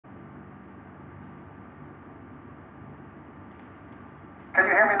Can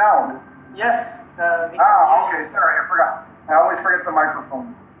you hear me now? Yes. Okay, sorry, I forgot. I always forget the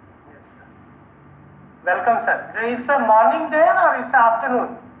microphone. Yes, sir. Welcome, sir. Is it morning there or is it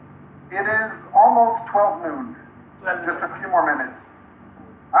afternoon? It is almost 12 noon. 12 Just a few more minutes.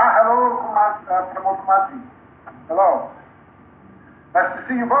 Hello, Kumati. Hello. Nice to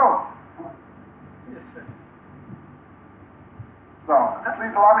see you both. Yes, sir. So,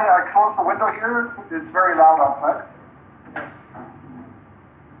 please allow me, I close the window here. It's very loud outside. Yes.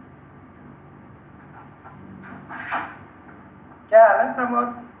 क्या हाल है प्रमोद?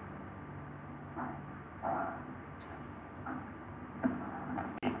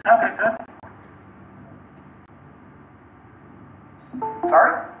 ठीक ठाक है sir.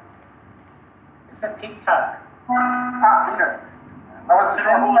 Sorry? It's a ठीक ठाक. Okay. I wasn't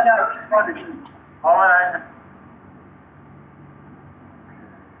sure who was speaking. All right.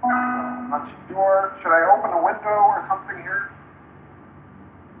 Not sure. Should I open a window or something here?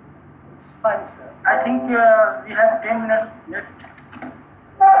 It's fine, sir. I think we have 10 minutes left.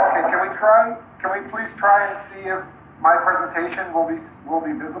 Okay, can we try? Can we please try and see if my presentation will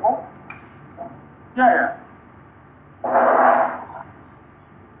be visible? Yeah.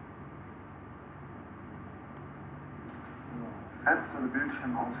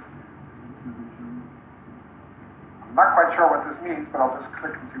 I'm not quite sure what this means, but I'll just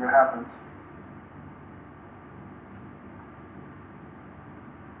click and see what happens.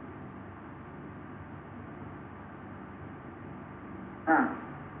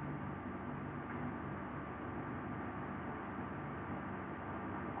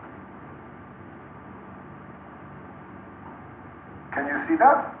 Can you see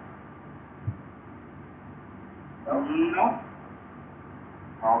that? No.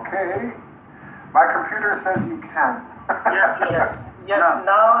 Okay. My computer says you can. Yes. No.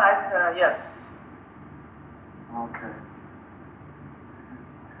 Now yes. Okay.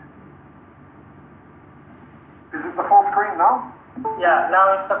 Is it the full screen now? Yeah, now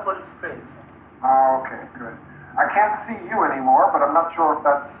it's the full screen. Okay, good. I can't see you anymore, but I'm not sure if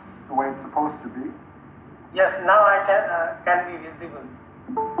that's the way it's supposed to be. Yes, now I can be visible.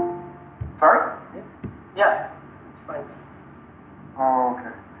 Sorry? Yeah, it's fine. Oh,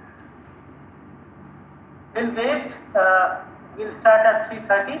 okay. We'll wait. We'll start at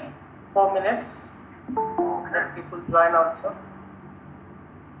 3:30. 4 minutes. Okay. Let people join also.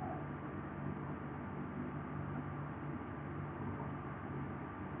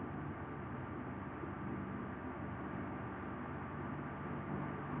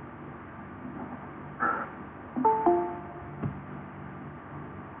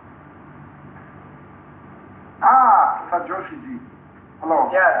 Joshi ji. Hello.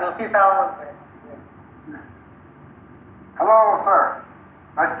 Yeah, Joshi Saab was there. Yeah. Hello, sir.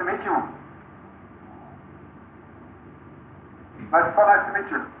 Nice to meet you. Nice to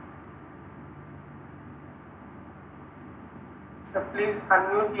meet you. So please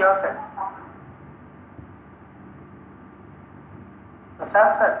unmute yourself. Prasad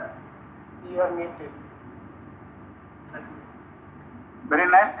sir, you are muted. Very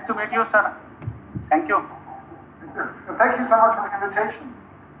nice to meet you, sir. Thank you. Thank you so much for the invitation.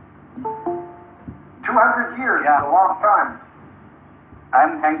 200 years is a long time. I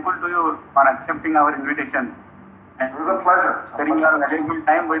am thankful to you for accepting our invitation and it was a pleasure. Spending your valuable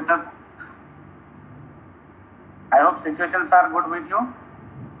time with us. I hope situations are good with you.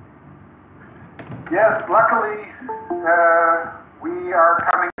 Yes, luckily we are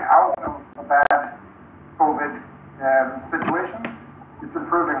coming out of a bad COVID situation. It's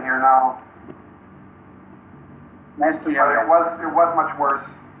improving here now. Nice to hear. But it was much worse.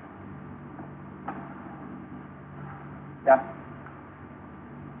 Yeah.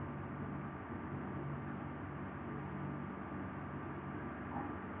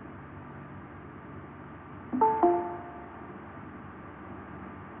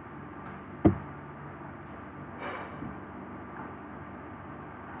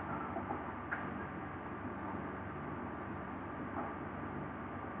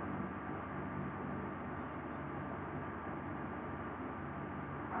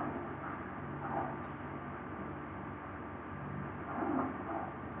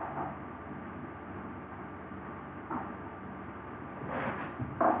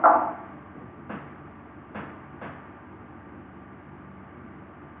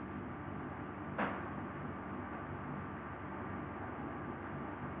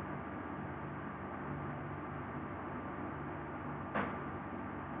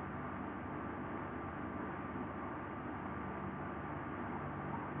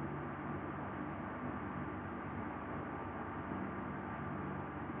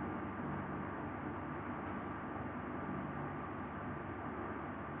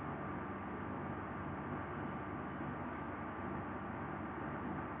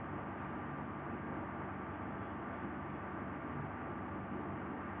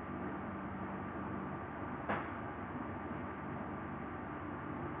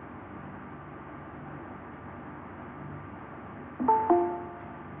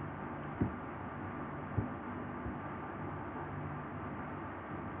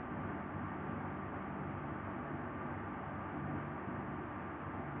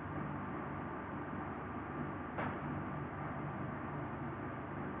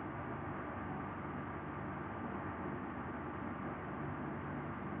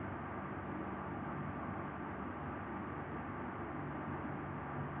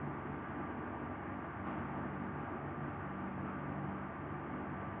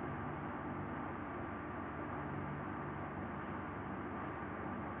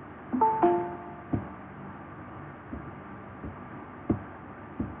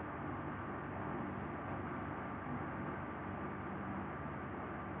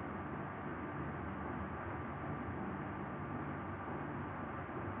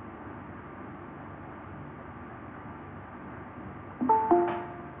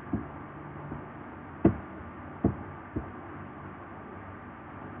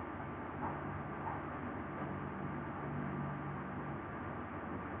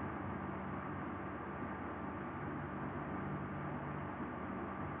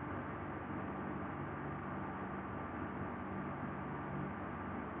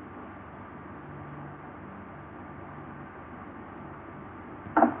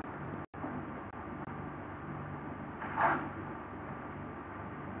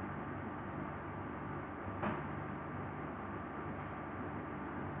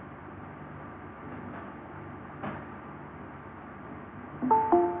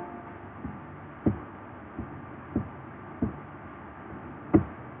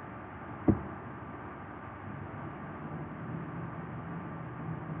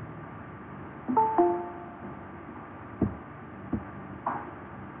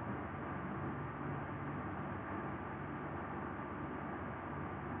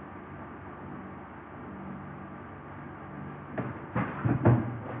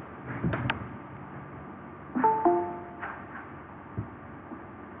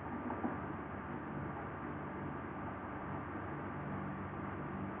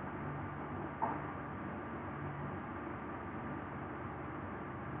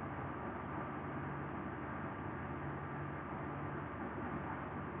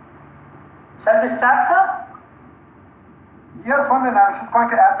 Shall we start, sir? Yes, one minute. I was just going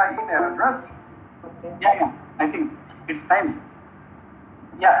to add my email address. Okay. Yeah, I think it's time.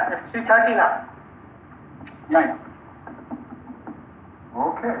 Yeah, it's 3:30 now. Yeah.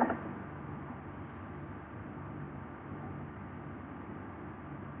 Okay.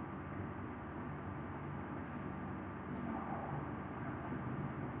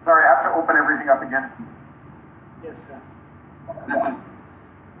 Sorry, I have to open everything up again. Yes, sir.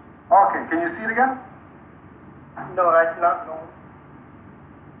 Okay, can you see it again? No, right now, no.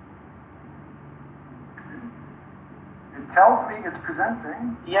 It tells me it's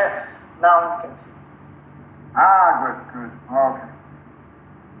presenting. Yes, now you can see. Good. Okay.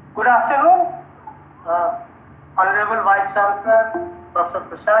 Good afternoon, Honorable Vice Chancellor, Professor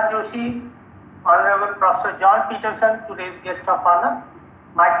Prasad Joshi, Honorable Professor John Peterson, today's guest of honor,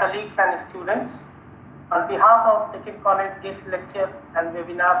 my colleagues and students. On behalf of Deccan College Guest Lecture and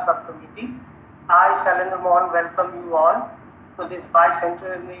Webinar Subcommittee, I, Shailendra Mohan, welcome you all to this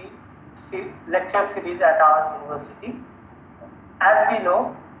Bicentenary lecture series at our university. As we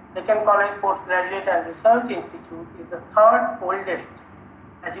know, Deccan College Postgraduate and Research Institute is the third oldest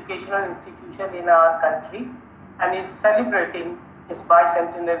educational institution in our country and is celebrating its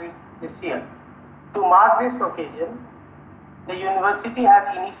bicentenary this year. To mark this occasion, the university has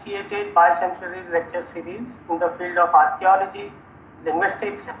initiated bicentenary lecture series in the field of archaeology,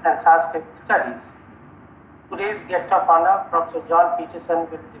 linguistics, and Sanskrit studies. Today's guest of honor, Professor John Peterson,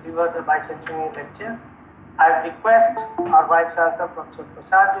 will deliver the bicentenary lecture. I request our Vice Chancellor, Professor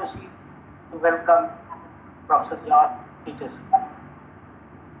Prasad Joshi, to welcome Professor John Peterson.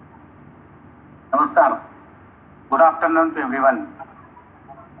 Namaskar. Good afternoon to everyone.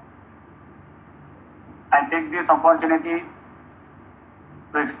 I take this opportunity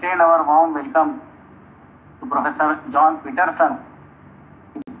to extend our warm welcome to Professor John Peterson,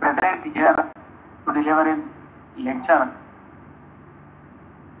 who is present here to deliver his lecture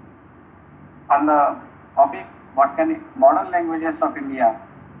on the topic, what can modern languages of India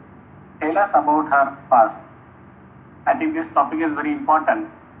tell us about her past. I think this topic is very important.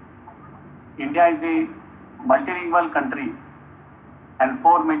 India is a multilingual country and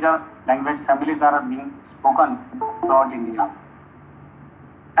 4 major language families are being spoken throughout India.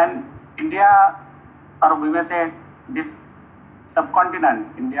 And India, or we may say this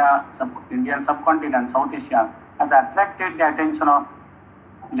subcontinent, Indian subcontinent, South Asia, has attracted the attention of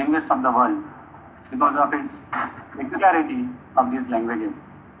linguists of the world because of its peculiarity of these languages.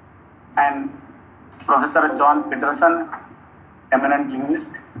 And Professor John Peterson, eminent linguist,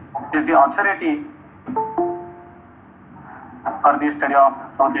 is the authority for the study of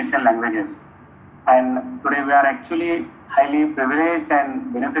South Asian languages. And today we are actually highly privileged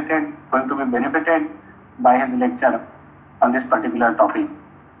and going to be benefited by his lecture on this particular topic.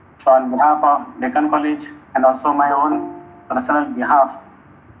 So on behalf of Deccan College and also my own personal behalf,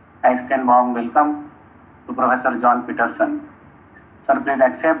 I extend warm welcome to Professor John Peterson. Sir, please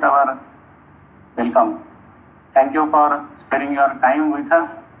accept our welcome. Thank you for sparing your time with us,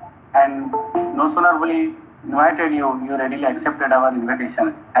 and no sooner we invited you, you readily accepted our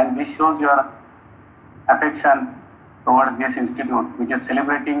invitation, and this shows your affection towards this institute, which is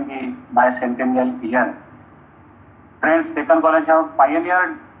celebrating the bicentennial year. Friends, Deccan College have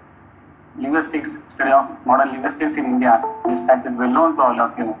pioneered linguistics, study of modern linguistics in India. This that is well known to all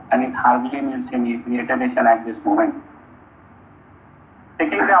of you, and it hardly needs any reiteration at this moment.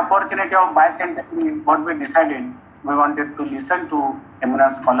 Taking the opportunity of Bicentenary, what we decided, we wanted to listen to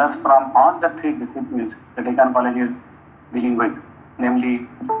eminent scholars from all the three disciplines the Deccan College is dealing with, namely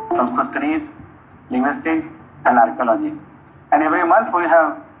Sanskrit studies, linguistics, and archaeology. And every month we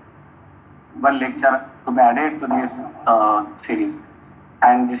have one lecture to be added to this series.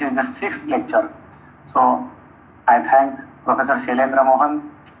 And this is the 6th lecture. So I thank Professor Shailendra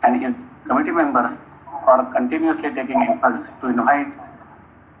Mohan and his committee members for continuously taking efforts to invite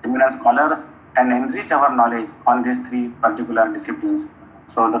eminent scholars and enrich our knowledge on these three particular disciplines.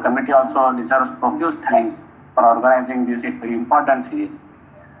 So the committee also deserves profuse thanks for organizing this very important series.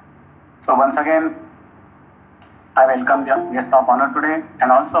 So once again, I welcome the guest of honor today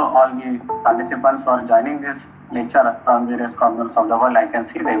and also all the participants who are joining this lecture from various corners of the world. I can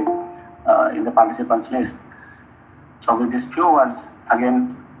see them in the participants list. So with these few words,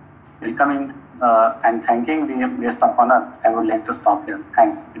 again, welcoming and thanking the guest of honor, I would like to stop here.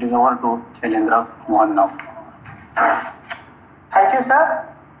 Thanks. It is over to Shailendra Mohan now. Thank you, sir.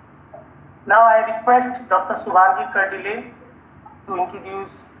 Now I request Dr. Subhangi Kardile to introduce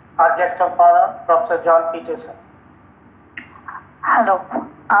our guest of honor, Professor John Peterson. Hello.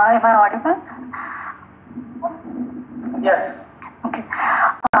 Am I audible? Yes. Okay.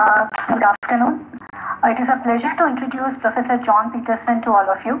 Good afternoon. It is a pleasure to introduce Professor John Peterson to all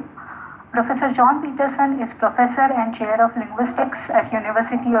of you. Professor John Peterson is Professor and Chair of Linguistics at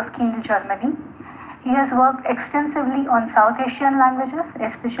University of Kiel, Germany. He has worked extensively on South Asian languages,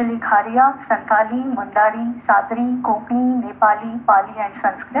 especially Kharia, Santali, Mundari, Sadri, Kokni, Nepali, Pali, and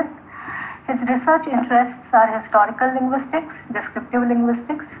Sanskrit. His research interests are historical linguistics, descriptive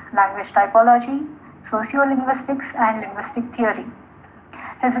linguistics, language typology, sociolinguistics, and linguistic theory.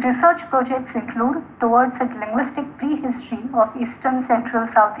 His research projects include Towards a Linguistic Prehistory of Eastern Central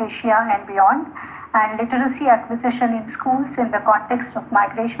South Asia and Beyond, and Literacy Acquisition in Schools in the Context of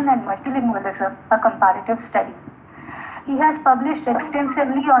Migration and Multilingualism, a Comparative Study. He has published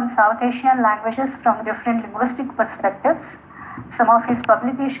extensively on South Asian languages from different linguistic perspectives. Some of his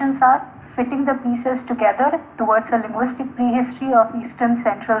publications are Fitting the Pieces Together Towards a Linguistic Prehistory of Eastern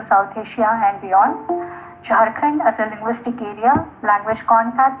Central South Asia and Beyond, Jharkhand as a Linguistic Area, Language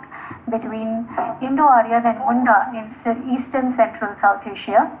Contact between Indo-Aryan and Munda in Eastern Central South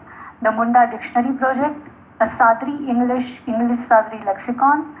Asia, the Munda Dictionary Project, a Sadri English Sadri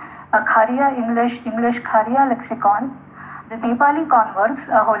Lexicon, a Kharia English Kharia Lexicon, the Nepali Converse,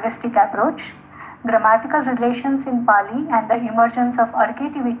 a holistic approach, grammatical relations in Pali and the emergence of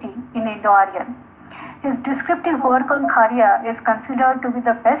archativity in Indo-Aryan. His descriptive work on Kharia is considered to be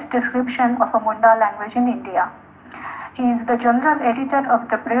the best description of a Munda language in India. He is the general editor of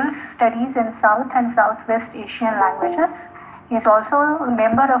the Brill's Studies in South and Southwest Asian Languages. He is also a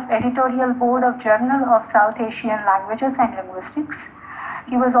member of editorial board of Journal of South Asian Languages and Linguistics.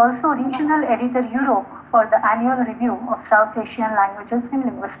 He was also regional editor Europe for the annual review of South Asian Languages and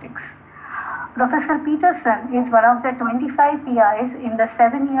Linguistics. Professor Peterson is one of the 25 PIs in the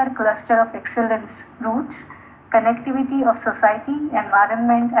 7-year cluster of excellence Roots, Connectivity of Society,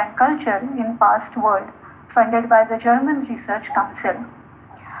 Environment and Culture in Past World, funded by the German Research Council.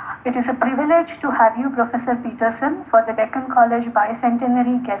 It is a privilege to have you, Professor Peterson, for the Deccan College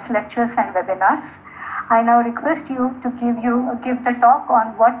Bicentenary guest lectures and webinars. I now request you to give the talk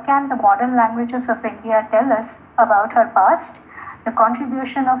on what can the modern languages of India tell us about her past, the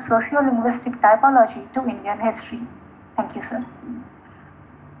contribution of sociolinguistic typology to Indian history. Thank you, sir.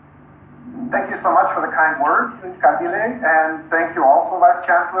 Thank you so much for the kind words, Ms. Kardile, and thank you also, Vice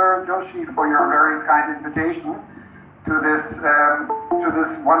Chancellor Joshi, for your very kind invitation to this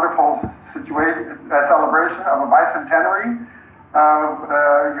wonderful celebration of a bicentenary of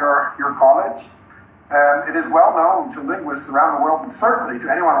your college. It is well known to linguists around the world, and certainly to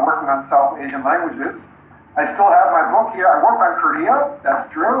anyone working on South Asian languages. I still have my book here. I worked on Korea, that's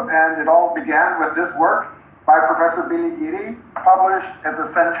true, and it all began with this work by Professor Billy Giri, published at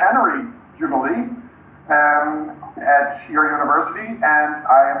the Centenary Jubilee at your university, and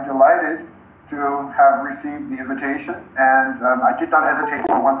I am delighted to have received the invitation, and I did not hesitate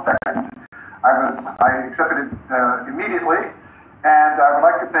for 1 second. I accepted it immediately, and I would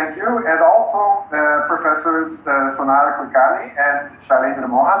like to thank you, and also Professors Sonara Kulkarni and Shailendra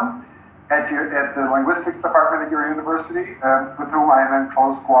Mohan at the Linguistics Department at your university, with whom I am in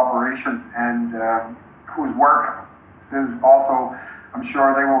close cooperation, and whose work is also, I'm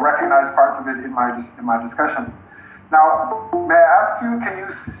sure they will recognize parts of it in my discussion. Now, may I ask you, can you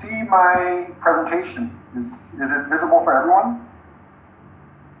see my presentation? Is it visible for everyone?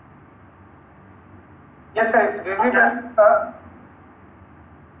 Yes, sir, it's visible.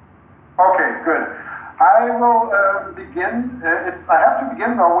 Okay, good. I will begin. I have to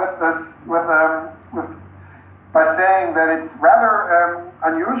begin though by saying that it's rather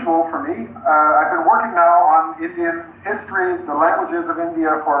unusual for me. I've been working now on Indian history, the languages of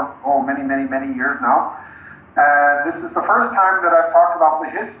India for many years now. This is the first time that I've talked about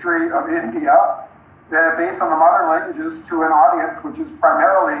the history of India based on the modern languages to an audience which is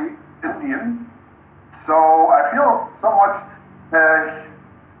primarily Indian. So I feel somewhat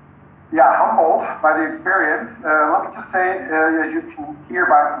humbled by the experience. Let me just say, as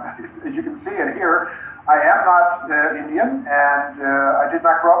you can see and hear, I am not Indian, and I did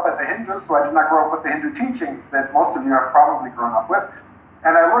not grow up as a Hindu, so I did not grow up with the Hindu teachings that most of you have probably grown up with.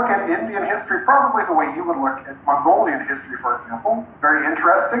 And I look at Indian history probably the way you would look at Mongolian history, for example. Very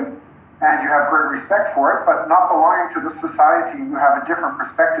interesting, and you have great respect for it, but not belonging to the society, you have a different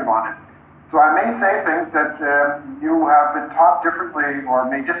perspective on it. So I may say things that you have been taught differently or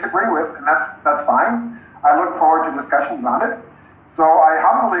may disagree with, and that's fine. I look forward to discussions on it. So I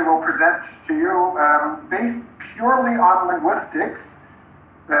humbly will present to you, based purely on linguistics,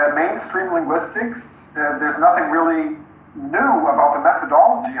 mainstream linguistics. There's nothing really new about the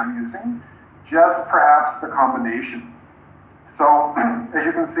methodology I'm using, just perhaps the combination. So as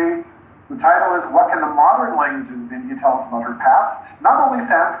you can see, the title is What Can the Modern Languages of India Tell Us About Her Past? Not only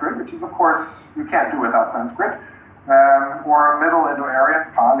Sanskrit, which is of course, you can't do without Sanskrit, or Middle Indo-Aryan,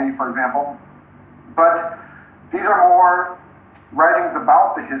 Pali for example, but these are more writings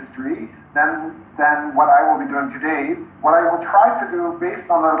about the history than what I will be doing today. What I will try to do based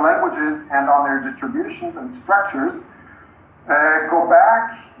on the languages and on their distributions and structures, go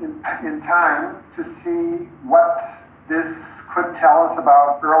back in time to see what this could tell us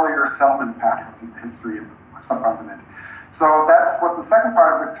about earlier settlement patterns in the history of the subcontinent. So that's what the second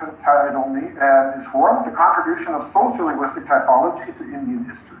part of the title is for, the contribution of sociolinguistic typology to Indian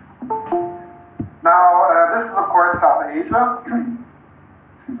history. Now, this is of course South Asia.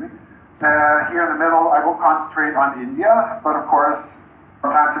 Excuse me. Here in the middle, I will concentrate on India, but of course,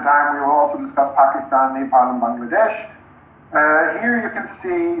 from time to time, we will also discuss Pakistan, Nepal, and Bangladesh. Here you can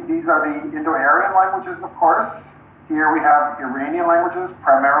see these are the Indo-Aryan languages, of course. Here we have Iranian languages,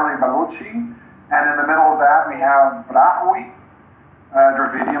 primarily Balochi, and in the middle of that we have Brahmi,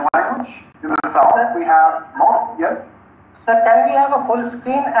 Dravidian language. In the south we have yes? Sir, can we have a full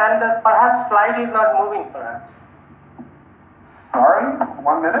screen and perhaps slide is not moving perhaps? Sorry,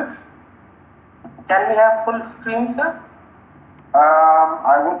 1 minute. Can we have full screen, sir?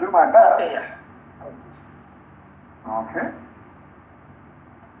 I will do my best. Okay, yeah. Okay.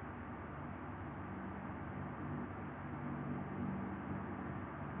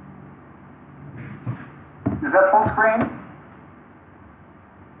 Is that full screen?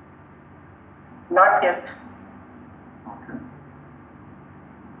 Not yet. Okay.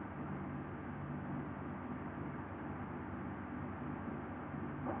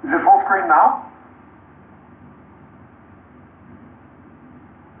 Is it full screen now?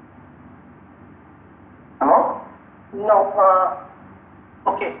 Hello? No,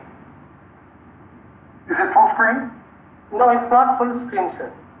 okay. Is it full screen? No, it's not full screen,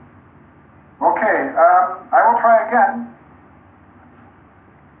 sir. Okay, I will try again.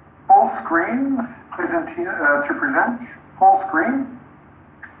 Full screen, to present full screen.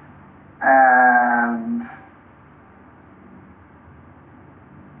 And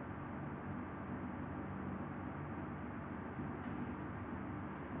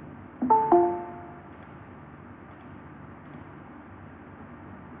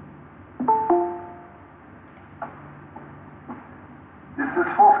this is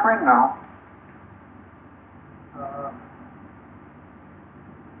full screen now.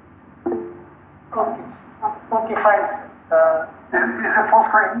 Okay, fine. Is it full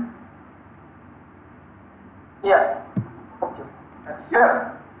screen? Yeah. Okay. Yes.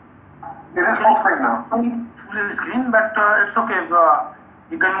 It is full screen now. Full screen, but it's okay.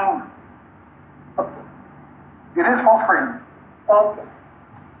 You can move. Okay. It is full screen. Okay.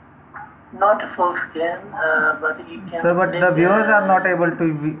 Not full screen, but you can. Sir, but the viewers are not able to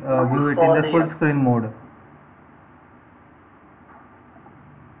view it in the full screen mode.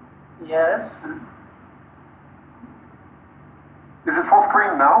 Yes. Is it full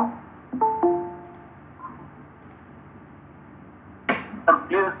screen now?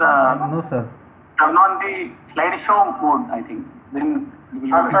 Please No, sir. turn on the slideshow mode, I think. Then you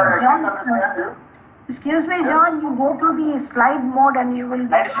will I'm sorry, I can't understand you. Excuse me, John, you go to the slide mode and you will.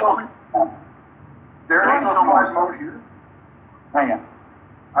 slideshow. There is no slide mode here. Yeah.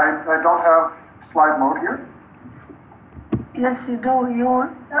 I don't have slide mode here. Yes, you do.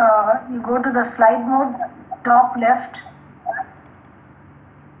 You go to the slide mode, top left.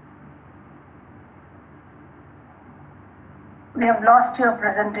 We have lost your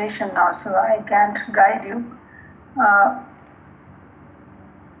presentation now, so I can't guide you.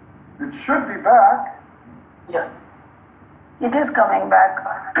 It should be back. Yeah, It is coming back.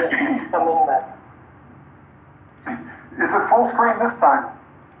 yes, it's coming back. Is it full screen this time?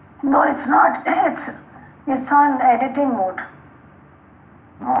 No, it's not. It's on editing mode.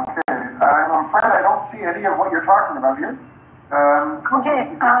 Okay, I'm afraid I don't see any of what you're talking about here.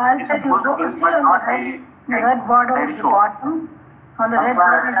 Okay, I'll tell you. Go see on the red border at the bottom. On the I'm red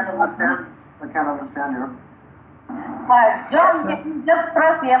sorry, border at the bottom. I can't understand you. John, can you just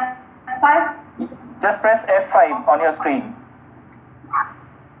press F5? Just press F5 on your screen.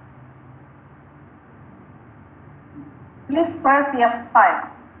 Please press F5.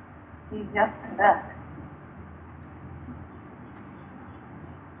 He just that.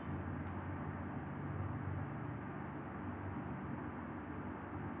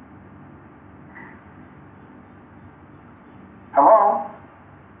 Hello?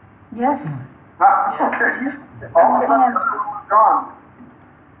 Yes. Okay. All of a sudden, it's gone.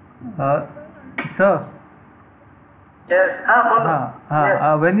 Sir, Yes,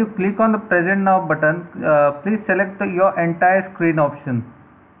 yes. when you click on the present now button, please select your entire screen option.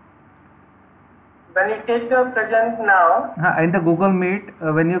 When you take the present now, In the Google Meet,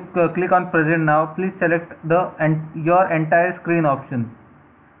 when you click on present now, please select your entire screen option.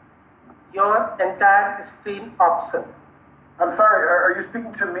 your entire screen option. I'm sorry, are you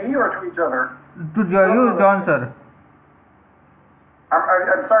speaking to me or to each other? To you, John, sir.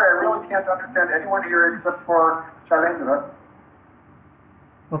 I'm sorry, I really can't understand anyone here except for Shailendra.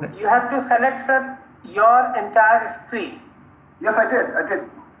 Okay. You have to select, sir, your entire screen. Yes, I did,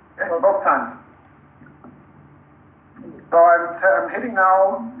 both times. So I'm hitting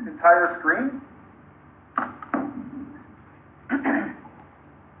now entire screen.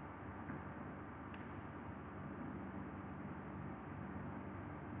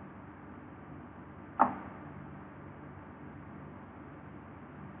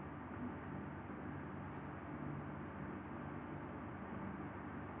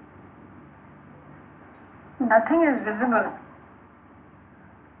 Nothing is visible.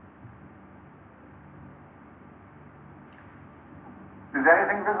 Is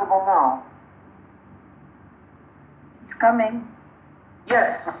anything visible now? It's coming.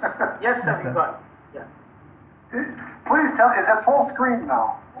 Yes, yes, sir, we got. Yeah. Please tell, is it full screen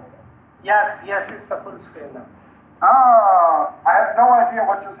now? Yes, it's a full screen now. I have no idea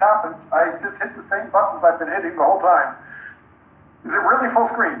what just happened. I just hit the same buttons I've been hitting the whole time. Is it really full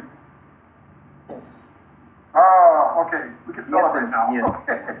screen? Yes. Oh, okay. We can celebrate now. Yes.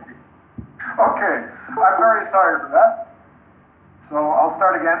 Okay. Okay. I'm very sorry for that. So I'll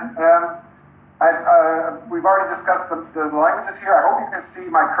start again. We've already discussed the languages here. I hope you can see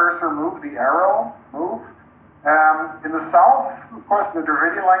my cursor move, the arrow move. In the south, of course, the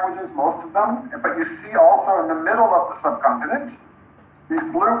Dravidian languages, most of them, but you see also in the middle of the subcontinent, these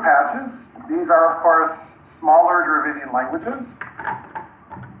blue patches. These are, of course, smaller Dravidian languages.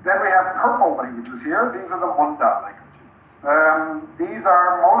 Then we have purple languages here. These are the Munda languages. These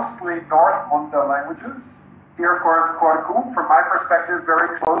are mostly North Munda languages. Here, of course, Korku, from my perspective,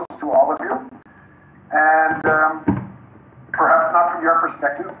 very close to all of you. And perhaps not from your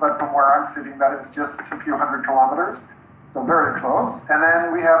perspective, but from where I'm sitting, that is just a few hundred kilometers. So very close. And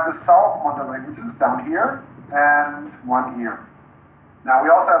then we have the South Munda languages down here and one here. Now, we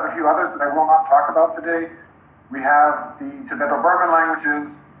also have a few others that I will not talk about today. We have the Tibeto-Burman languages,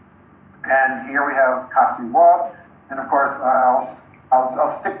 and here we have Khasi-Wad, and of course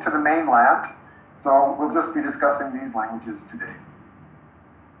I'll stick to the mainland, so we'll just be discussing these languages today.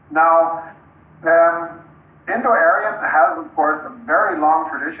 Now, Indo-Aryan has, of course, a very long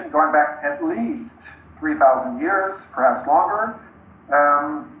tradition, going back at least 3,000 years, perhaps longer,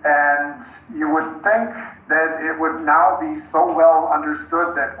 and you would think that it would now be so well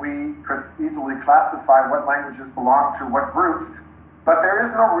understood that we could easily classify what languages belong to what groups, but there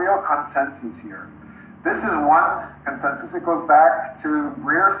is no real consensus here. This is one consensus. It goes back to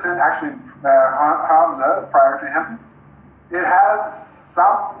Grierson, actually Hamza, prior to him. It has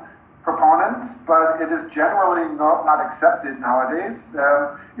some proponents, but it is generally not accepted nowadays.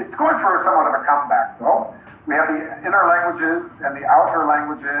 It's going through somewhat of a comeback, though. We have the inner languages and the outer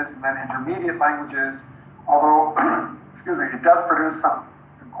languages, and then intermediate languages, although, excuse me, it does produce some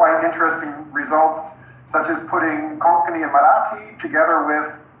quite interesting results, such as putting Konkani and Marathi together with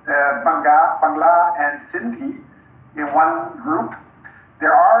Bangla and Sindhi in one group.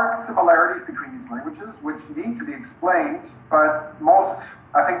 There are similarities between these languages which need to be explained, but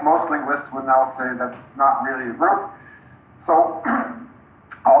I think most linguists would now say that's not really a group. So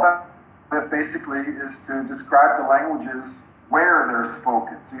all that basically is to describe the languages where they're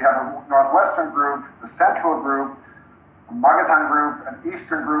spoken. So you have a northwestern group, the central group, a Magadhan group, an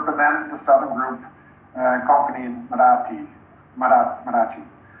eastern group, and then the southern group, Konkani and Marathi.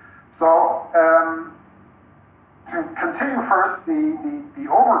 So to continue first the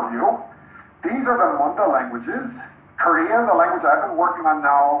overview, these are the Munda languages. Korea, the language I've been working on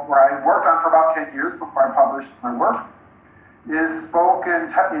now, where I worked on for about 10 years before I published my work, is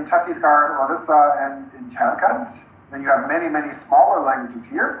spoken in Chhattisgarh, Odisha, and in Jharkhand. Then you have many, many smaller languages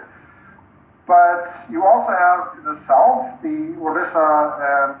here. But you also have in the south, the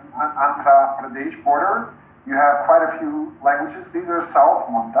Odisha Andhra Pradesh border. You have quite a few languages. These are South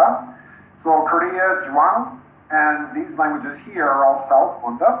Munda. So Korea, Zhuang, and these languages here are all South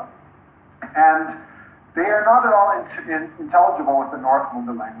Munda. And they are not at all intelligible with the North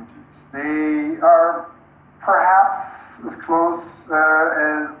Munda languages. They are perhaps as close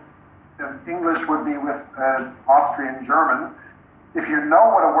as English would be with Austrian German. If you know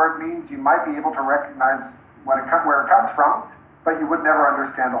what a word means, you might be able to recognize where it comes from, but you would never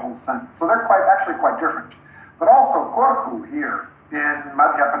understand the whole sentence. So they're actually quite different. But also Korku here in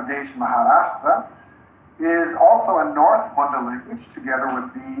Madhya Pradesh, Maharashtra, is also a North Munda language together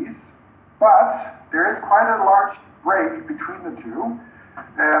with these, but there is quite a large break between the two.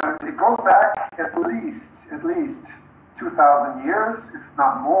 It goes back at least 2,000 years, if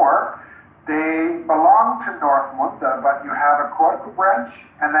not more. They belong to North Munda, but you have a Korku branch,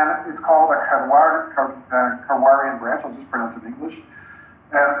 and then it's called a Karwarian branch. I'll just pronounce it in English.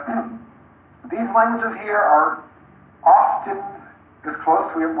 These languages here are often as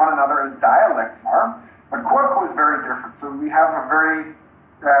close to one another as dialects are, but Korku is very different. So we have a very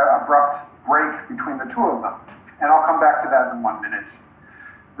abrupt break between the two of them, and I'll come back to that in 1 minute.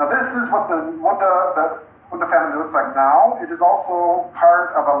 Now this is what the Munda family looks like now. It is also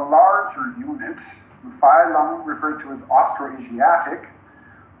part of a larger unit, the phylum referred to as Austroasiatic,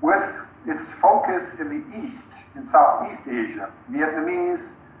 with its focus in the east, in Southeast Asia. Vietnamese,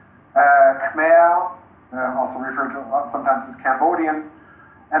 Khmer, also referred to sometimes as Cambodian,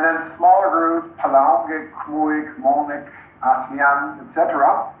 and then smaller groups, Palauangic, Khmuic, Molnic, Aslian,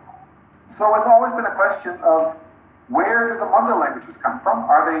 etc. So it's always been a question of where do the Munda languages come from?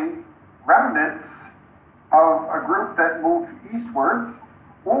 Are they remnants of a group that moved eastwards,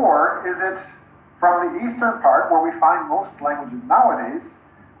 or is it from the eastern part where we find most languages nowadays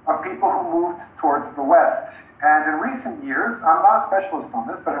of people who moved towards the west? And in recent years, I'm not a specialist on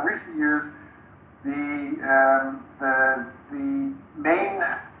this, but in recent years, the main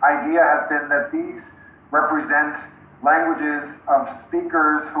idea has been that these represent languages of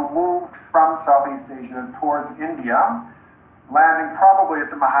speakers who moved from Southeast Asia towards India, landing probably at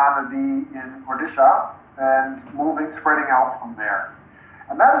the Mahanadi in Odisha, and spreading out from there.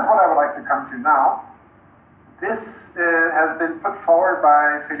 And that is what I would like to come to now. This has been put forward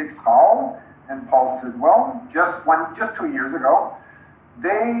by Felix Rau and Paul Sidwell just 2 years ago.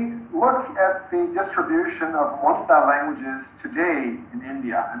 They look at the distribution of Munda languages today in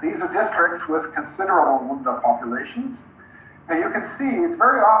India. And these are districts with considerable Munda populations. And you can see it's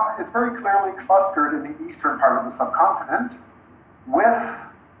very clearly clustered in the eastern part of the subcontinent with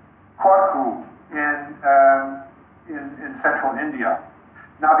Korku in central India.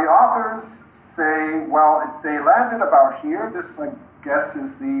 Now the authors say, well, they landed about here. This, I guess,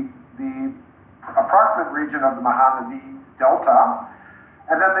 is the approximate region of the Mahanadi Delta.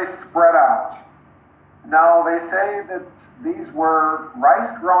 And then they spread out. Now they say that these were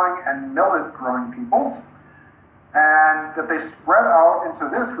rice-growing and millet-growing peoples, and that they spread out into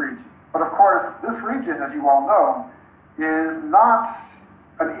this region. But of course, this region, as you all know, is not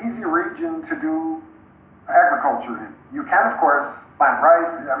an easy region to do agriculture in. You can, of course, plant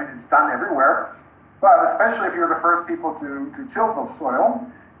rice. I mean, it's done everywhere. But especially if you're the first people to till the soil,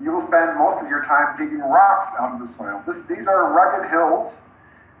 you will spend most of your time digging rocks out of the soil. These are rugged hills,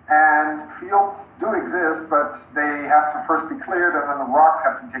 and fields do exist, but they have to first be cleared, and then the rocks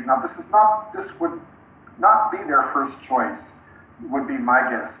have to be taken out. This would not be their first choice, would be my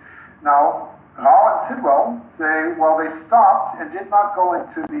guess. Now, Rao and Sidwell say, well, they stopped and did not go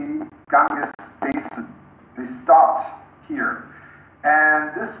into the Ganges basin. They stopped here.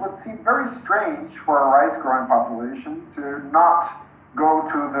 And this would seem very strange for a rice-growing population to not go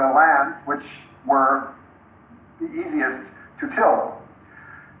to the lands which were the easiest to till.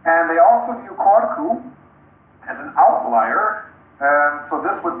 And they also view Korku as an outlier. So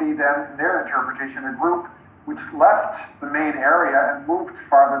this would be then, in their interpretation, a group which left the main area and moved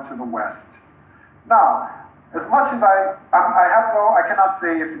farther to the west. Now, as much as I cannot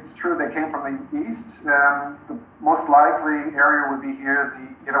say if it's true they came from the east. The most likely area would be here,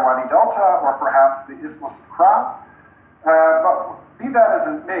 the Irrawaddy Delta, or perhaps the Isthmus of Kra. But be that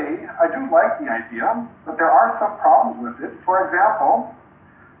as it may, I do like the idea, but there are some problems with it. For example,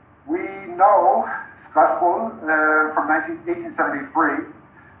 we know Strasbourg from 1873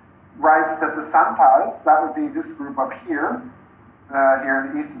 writes that the Santals, that would be this group up here, here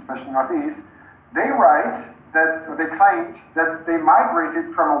in the east, especially northeast, they write that, or they claimed that they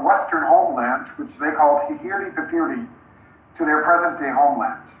migrated from a western homeland, which they called Hihiri Pipiri, to their present-day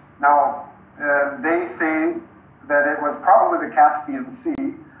homeland. Now, they say that it was probably the Caspian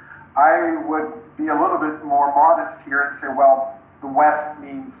Sea. I would be a little bit more modest here and say, well, the west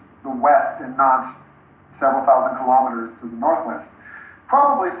means the west and not several thousand kilometers to the northwest.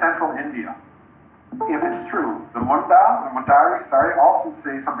 Probably central India. If it's true, the Mundari, also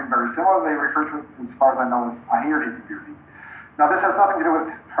say something very similar. They refer to it, as far as I know, as Ahiri Pipiri. Now, this has nothing to do with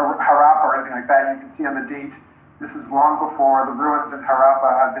Harappa or anything like that. You can see on the date, this is long before the ruins in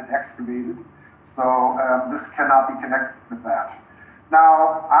Harappa have been excavated. So this cannot be connected with that.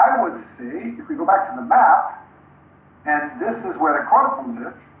 Now, I would say, if we go back to the map, and this is where the Korpu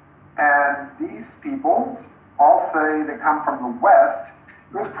live, and these peoples all say they come from the west,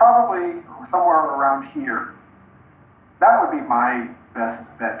 it was probably somewhere around here. That would be my best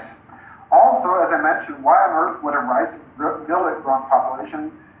bet. Also, as I mentioned, why on earth would a rice millet-grown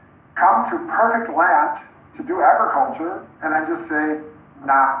population come to perfect land to do agriculture and then just say,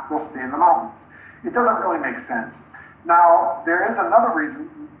 nah, we'll stay in the mountains? It doesn't really make sense. Now, there is another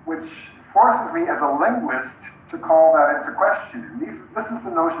reason which forces me as a linguist to call that into question. This is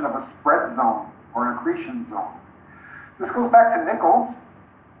the notion of a spread zone or an accretion zone. This goes back to Nichols.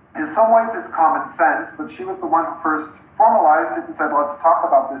 In some ways it's common sense, but she was the one who first formalized it and said, let's talk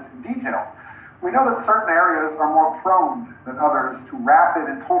about this in detail. We know that certain areas are more prone than others to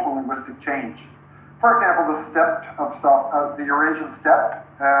rapid and total linguistic change. For example, the steppe of the Eurasian steppe,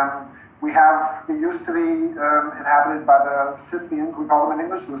 it used to be inhabited by the Scythians, we call them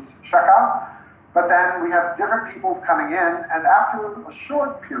in English, the Shaka, but then we have different peoples coming in, and after a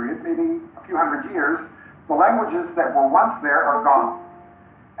short period, maybe a few hundred years, the languages that were once there are gone.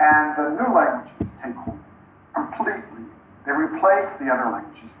 And the new languages take hold completely. They replace the other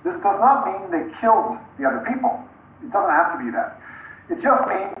languages. This does not mean they killed the other people. It doesn't have to be that. It just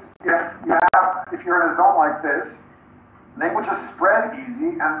means if you're in a zone like this, languages spread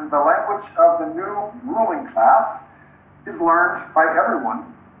easy, and the language of the new ruling class is learned by everyone.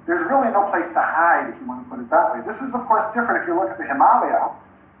 There's really no place to hide, if you want to put it that way. This is, of course, different if you look at the Himalaya.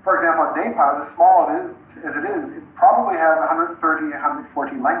 For example, in Nepal, as small as it is, it probably has 130,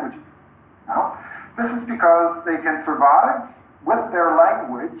 140 languages. Now, this is because they can survive with their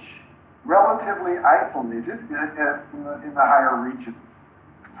language relatively isolated in the higher regions.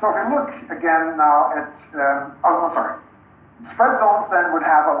 So if you look again now at, spread zones then would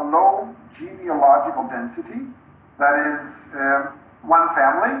have a low genealogical density, that is one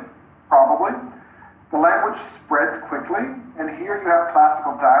family, probably. The language spreads quickly, and here you have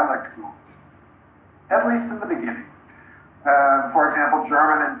classical dialect zones, at least in the beginning. For example,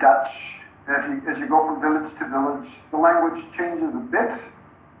 German and Dutch, as you go from village to village, the language changes a bit,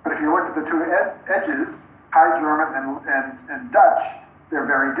 but if you look at the two edges, High German and Dutch, they're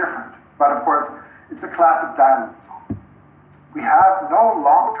very different. But of course, it's a classic dialect zone. We have no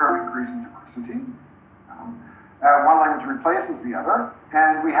long-term increase in diversity. One language replaces the other,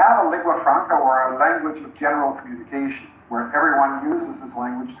 and we have a lingua franca, or a language of general communication, where everyone uses this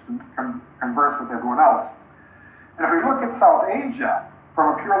language to converse with everyone else. And if we look at South Asia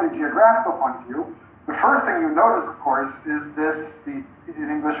from a purely geographical point of view, the first thing you notice, of course, is in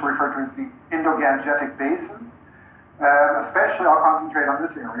English referred to as the Indo-Gangetic Basin. Especially, I'll concentrate on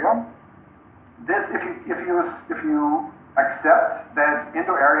this area. This, if you accept that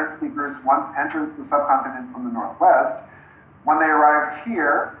Indo-Aryan speakers once entered the subcontinent from the northwest, when they arrived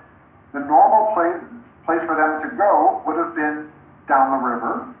here, the normal place for them to go would have been down the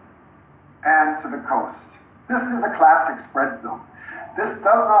river and to the coast. This is a classic spread zone. This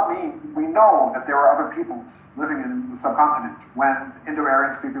does not mean we know that there were other peoples living in the subcontinent when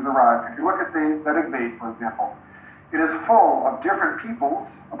Indo-Aryan speakers arrived. If you look at the Vedic Veda, for example, it is full of different peoples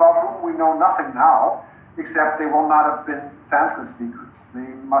about whom we know nothing now, except they will not have been Sanskrit speakers. They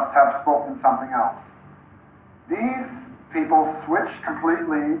must have spoken something else. These people switched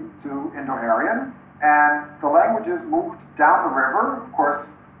completely to Indo-Aryan, and the languages moved down the river. Of course,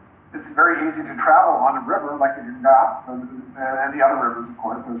 it's very easy to travel on a river like the Ganga and the other rivers, of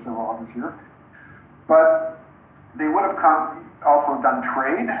course. There's several others here. But they would have also done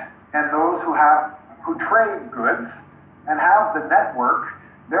trade, and those who trade goods and have the network,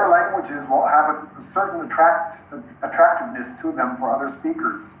 their languages will have a certain attractiveness to them for other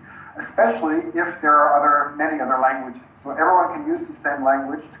speakers, especially if there are many other languages. So everyone can use the same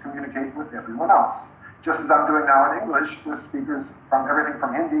language to communicate with everyone else. Just as I'm doing now in English with speakers from everything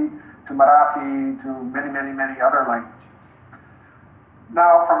from Hindi to Marathi to many other languages.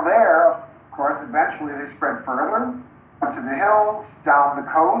 Now from there, of course, eventually they spread further into the hills, down the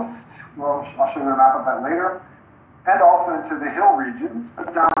coast. Well, I'll show you a map of that later. And also into the hill regions,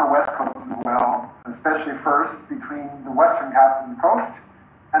 but down the west coast as well, especially first between the western Ghats and the coast,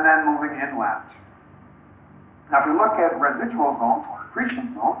 and then moving inland. Now, if we look at residual zones or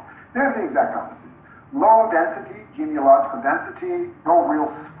accretion zones, they're the exact opposite. Low density, genealogical density, no real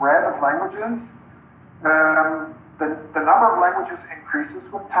spread of languages. The number of languages increases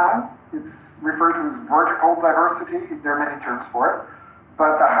with time. It's referred to as vertical diversity. There are many terms for it.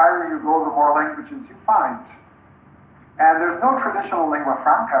 But the higher you go, the more languages you find. And there's no traditional lingua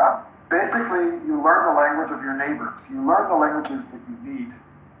franca. Basically, you learn the language of your neighbors. You learn the languages that you need.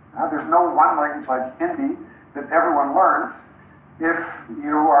 There's no one language like Hindi that everyone learns. If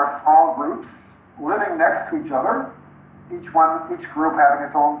you are small groups living next to each other, each group having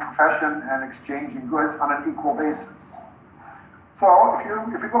its own profession and exchanging goods on an equal basis. So if you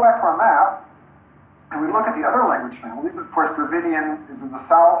go back to our map, and we look at the other language families, of course, Dravidian is in the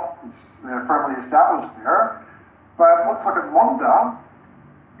south. It's firmly established there. But let's look at Munda.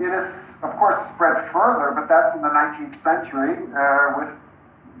 It is, of course, spread further, but that's in the 19th century with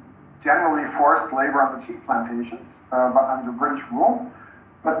generally forced labor on the tea plantations but under British rule.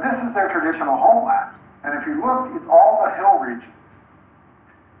 But this is their traditional homeland. And if you look, it's all the hill regions.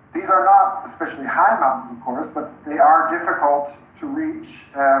 These are not especially high mountains, of course, but they are difficult to reach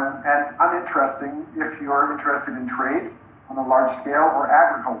and uninteresting if you're interested in trade on a large scale or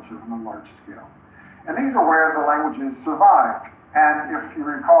agriculture on a large scale. And these are where the languages survived. And if you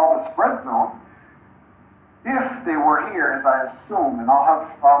recall the spread zone, if they were here, as I assume, and I'll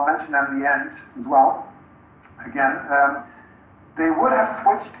mention at the end as well, again, they would have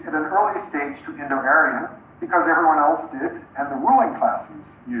switched at an early stage to Indo-Aryan because everyone else did, and the ruling classes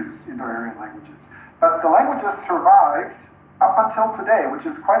used Indo-Aryan languages. But the languages survived up until today, which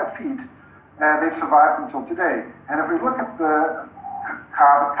is quite a feat. They've survived until today. And if we look at the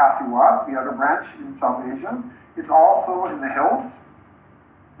Kasiwat, the other branch in South Asia, it's also in the hills,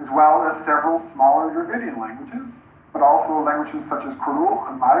 as well as several smaller Dravidian languages, but also languages such as Kurukh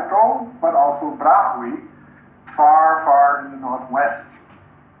and Mariko, but also Brahwi, far in the northwest.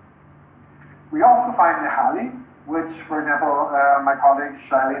 We also find Nehali, which, for example, my colleague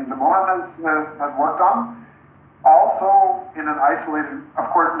Shailene Lemohan has worked on, also in an isolated, of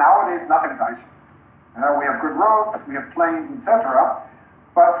course, nowadays nothing's isolated. We have good roads, we have plains, etc.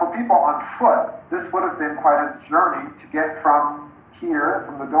 But for people on foot, this would have been quite a journey to get from here,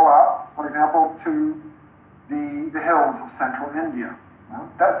 from the Doab, for example, to the hills of central India.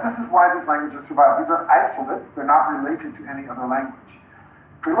 This is why these languages survive. These are isolates, they're not related to any other language.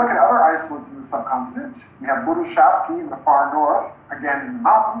 If we look at other isolates in the subcontinent, we have Burushaski in the far north, again in the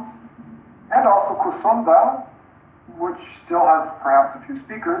mountains, and also Kusunda, which still has perhaps a few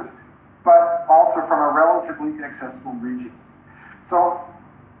speakers, but also from a relatively inaccessible region. So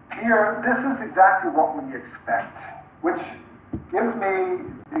here, this is exactly what we expect, which gives me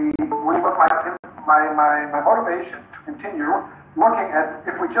my motivation to continue looking at,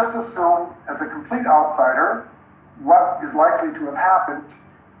 if we just assume as a complete outsider what is likely to have happened,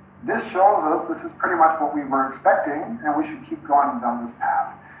 this shows us this is pretty much what we were expecting, and we should keep going down this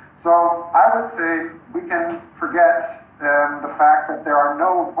path. So I would say we can forget the fact that there are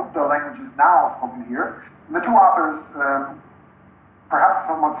no Munda languages now spoken here. And the two authors, perhaps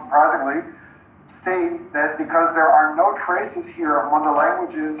somewhat surprisingly, state that because there are no traces here of Munda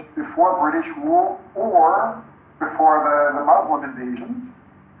languages before British rule or before the Muslim invasions,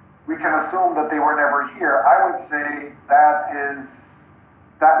 we can assume that they were never here. I would say that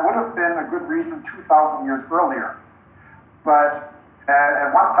would have been a good reason 2,000 years earlier. But at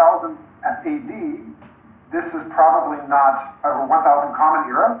 1000 AD, this is probably not, or 1000 Common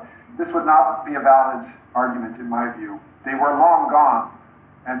Era, this would not be a valid argument in my view. They were long gone,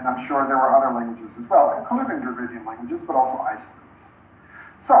 and I'm sure there were other languages as well, including Dravidian languages, but also isolates.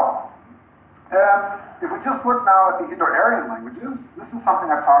 So, if we just look now at the Indo-Aryan languages, this is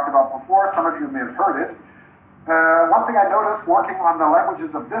something I've talked about before, some of you may have heard it. One thing I noticed working on the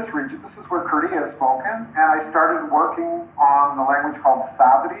languages of this region, this is where Korea is spoken, and I started working on the language called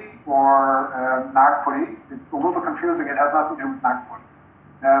Sabri or Nagpuri. It's a little confusing, it has nothing to do with Nagpur.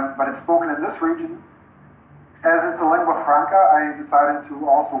 But it's spoken in this region. as it's a lingua franca, I decided to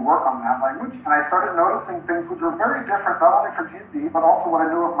also work on that language, and I started noticing things which were very different, not only from Hindi, but also what I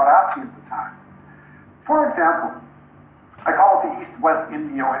knew of Marathi at the time. For example, I call it the East-West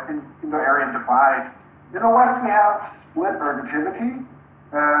Indo-Aryan divide. In the West, we have split ergativity.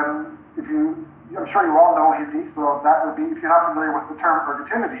 I'm sure you all know Hindi, so that would be, if you're not familiar with the term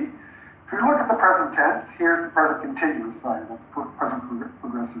ergativity, if you look at the present tense, here's the present continuous, sorry, that's present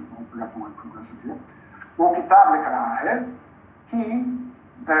progressive, I forgot the word progressive here. वो किताब लिख रहा है, he,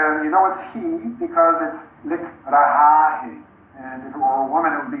 you know it's he because it's लिख रहा है, and if it were a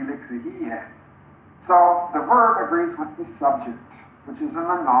woman it would be लिख रही है. So the verb agrees with the subject, which is in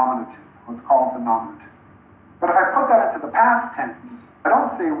the nominative, what's called the nominative. But if I put that into the past tense, I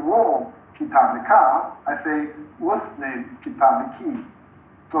don't say वो किताब लिखा, I say उसने किताब लिखी.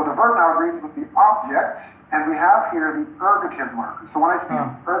 So the verb now agrees with the object, and we have here the ergative marker. So when I speak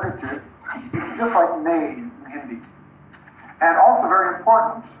ergative, it's just like may in Hindi. And also very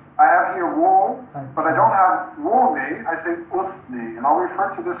important, I have here wo, but I don't have wo me, I say usne, and I'll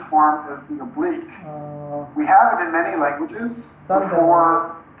refer to this form as the oblique. We have it in many languages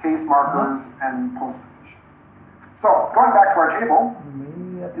before case markers and postposition. So going back to our table,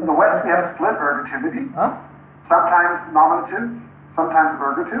 in the West we have split ergativity, sometimes nominative, sometimes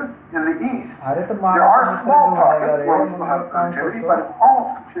ergative. In the East, there are small pockets where we still have ergativity, but it's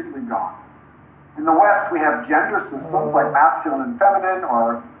almost completely gone. In the West, we have gender systems like masculine and feminine,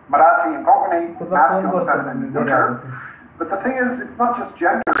 or Marathi and Konkani, masculine, feminine, and neuter. But the thing is, it's not just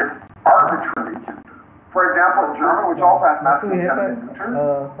gender, it's arbitrary gender. For example, in German, which also has masculine, feminine, and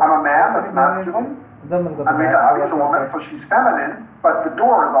neuter, I'm a man, that's masculine. Anita Abi is a woman, so she's feminine, but the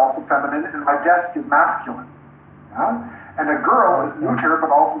door is also feminine, and my desk is masculine. And a girl is neuter, but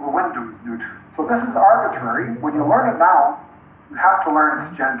also the window is neuter. So this is arbitrary. When you learn it now, you have to learn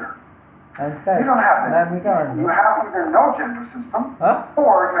its gender. You don't have that. You have either no gender system,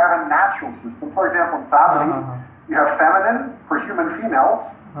 or you have a natural system. For example, in Sabri, you have feminine for human females,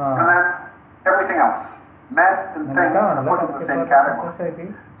 and then everything else. Men and things are put in the same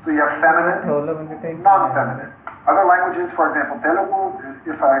category. So you have feminine, non-feminine. Other languages, for example, Telugu,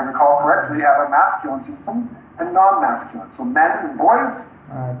 if I recall correctly, have a masculine system and non-masculine. So men and boys,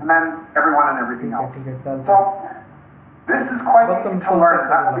 and then everyone and everything else. So this is quite easy to learn, and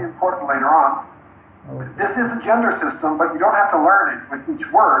that will be important later on. This is a gender system, but you don't have to learn it with each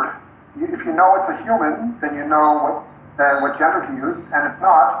word. If you know it's a human, then you know what gender to use, and if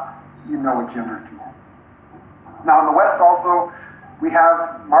not, you know what gender to use. Now in the West also, we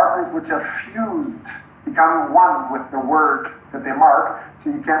have markers which have fused, become one with the word that they mark,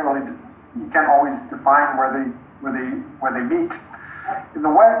 so you can't always define where they meet. In the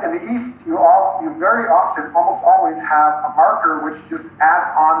West, in the East, you very often, almost always have a marker which just adds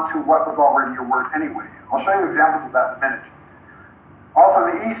on to what was already your word anyway. I'll show you examples of that in a minute. Also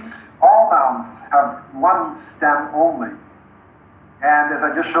in the East, all nouns have one stem only. And as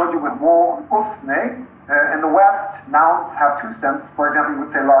I just showed you with wo and usne, in the West, nouns have two stems. For example, you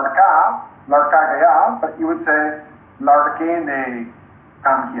would say lardka gaya, but you would say lardke ne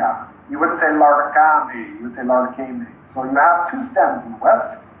kam kiya. You wouldn't say lardka me, you would say lardke me. So you have two stems in the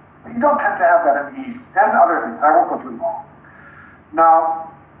West, but you don't tend to have that in the East, and other things. I won't go through them all. Now,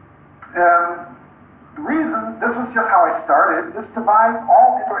 the reason, this was just how I started, this divides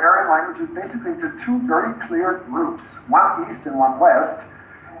all Indo-Aryan languages basically into two very clear groups, one East and one West.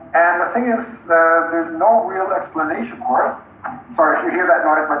 And the thing is, there's no real explanation for it. Sorry if you hear that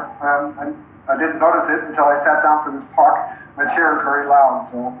noise, but I didn't notice it until I sat down for this talk. My chair is very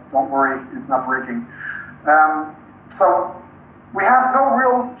loud, so don't worry, it's not breaking. So we have no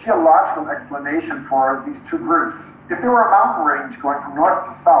real geological explanation for these two groups. If there were a mountain range going from north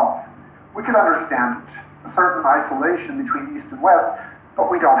to south, we could understand it, a certain isolation between East and West, but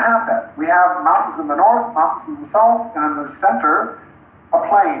we don't have that. We have mountains in the north, mountains in the south, and in the center, a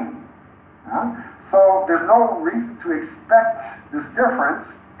plain. So there's no reason to expect this difference,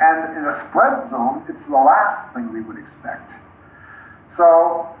 and in a spread zone, it's the last thing we would expect.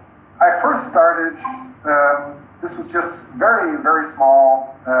 So I first started, this was just very, very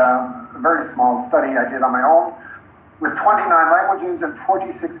small, a very small study I did on my own, with 29 languages and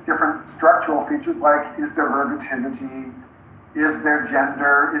 46 different structural features like, is there ergativity, is there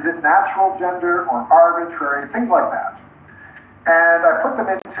gender, is it natural gender or arbitrary, things like that. And I put them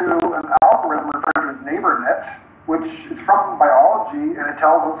into an algorithm referred to as NeighborNet, which is from biology, and it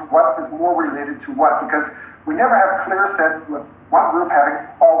tells us what is more related to what, because we never have clear sets with one group having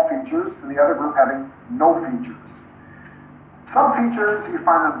all features and the other group having no features. Some features you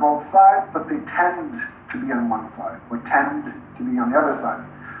find on both sides, but they tend to be on one side, or tend to be on the other side.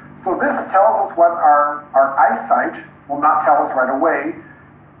 So this tells us what our eyesight will not tell us right away.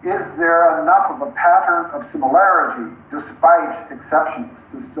 Is there enough of a pattern of similarity, despite exceptions,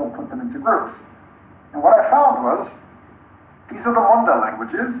 to still put them into groups? And what I found was, these are the Munda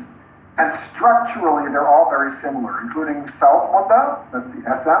languages, and structurally they're all very similar, including South Munda, that's the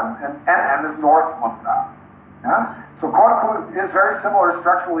SM, and NM is North Munda. Yeah? So Koraku is very similar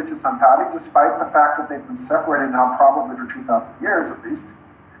structurally to Santali, despite the fact that they've been separated now probably for 2,000 years at least,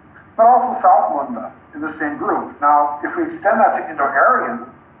 but also South Munda in the same group. Now, if we extend that to Indo-Aryan,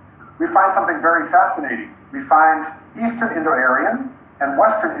 we find something very fascinating. We find Eastern Indo-Aryan and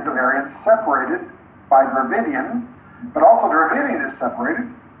Western Indo-Aryan separated by Dravidian, but also Dravidian is separated.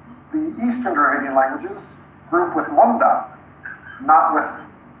 The Eastern Dravidian languages group with Munda, not with,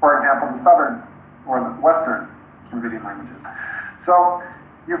 for example, the Southern or the Western Dravidian languages. So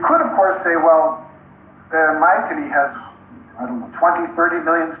you could, of course, say, well, Maitili has, I don't know, 20, 30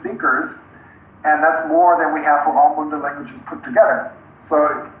 million speakers, and that's more than we have for all Munda languages put together.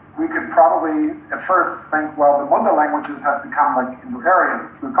 So we could probably at first think, well, the Munda languages have become like Indo-Aryan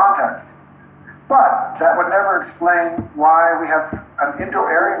through contact. But that would never explain why we have an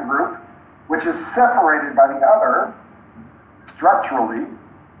Indo-Aryan group which is separated by the other structurally,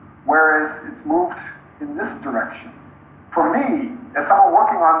 whereas it's moved in this direction. For me, as someone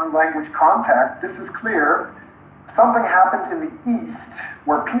working on language contact, this is clear. Something happened in the East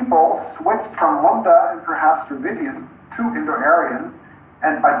where people switched from Munda and perhaps Dravidian to Indo-Aryan,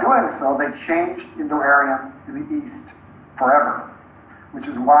 and by doing so, they changed Indo-Aryan in the East forever, which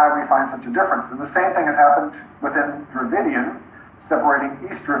is why we find such a difference. And the same thing has happened within Dravidian, separating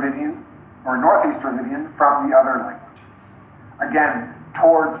East Dravidian or Northeast Dravidian from the other languages. Again,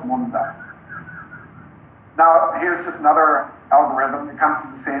 towards Munda. Now, here's just another algorithm. It comes to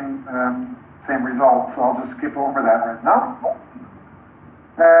the same result, so I'll just skip over that right now.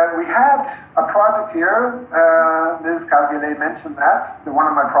 We had a project here, Ms. Calvillet mentioned that, one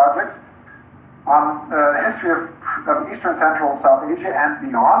of my projects, on the history of Eastern Central South Asia and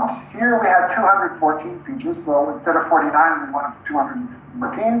beyond. Here we had 214 features, so instead of 49, we went up to 214.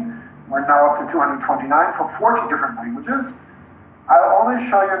 We're now up to 229 for 40 different languages. I'll only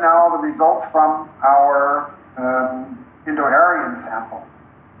show you now the results from our Indo-Aryan sample.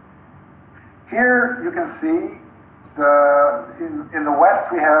 Here you can see in the West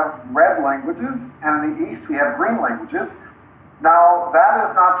we have red languages, and in the East we have green languages. Now, that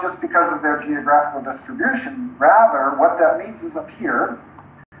is not just because of their geographical distribution. Rather, what that means is up here,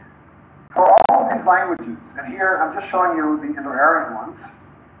 for all of these languages, and here I'm just showing you the Indo-Aryan ones,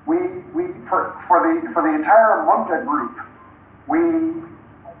 for the entire Munda group, we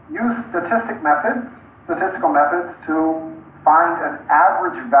use statistical methods to find an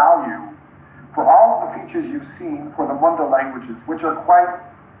average value for all the features you've seen for the Munda languages, which are quite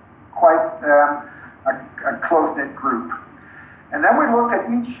a close-knit group. And then we looked at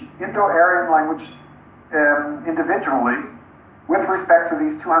each Indo-Aryan language individually with respect to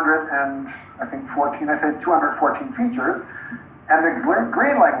these 214 features. And the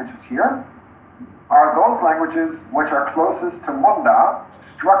green languages here are those languages which are closest to Munda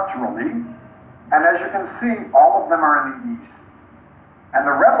structurally. And as you can see, all of them are in the East. And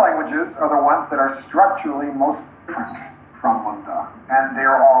the red languages are the ones that are structurally most different from Munda, and they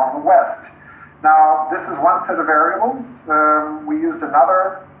are all in the West. Now, this is one set of variables. We used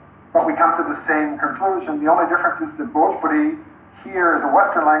another, but we come to the same conclusion. The only difference is that Bhojpuri here is a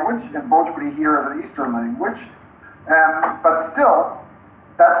Western language, and Bhojpuri here is an Eastern language. But still,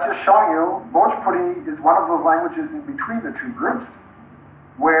 that's just showing you Bhojpuri is one of those languages in between the two groups,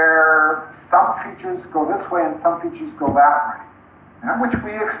 where some features go this way and some features go that way. Which we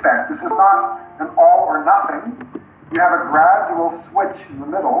expect. This is not an all or nothing. You have a gradual switch in the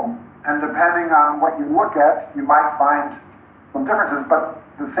middle, and depending on what you look at, you might find some differences, but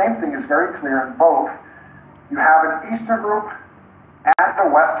the same thing is very clear in both. You have an Eastern group and a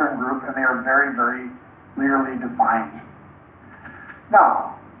Western group, and they are very, very clearly defined.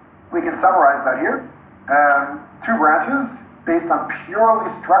 Now, we can summarize that here. Two branches based on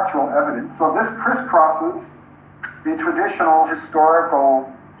purely structural evidence. So this crisscrosses the traditional historical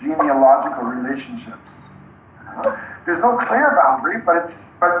genealogical relationships. There's no clear boundary, but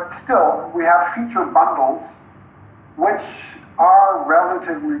still we have feature bundles which are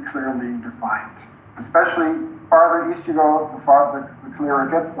relatively clearly defined. Especially farther east you go, the clearer it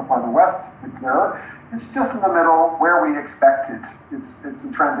gets, the farther west, the clearer. It's just in the middle where we expect it. It's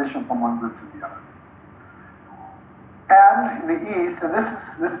a transition from one group to the other. And in the East, and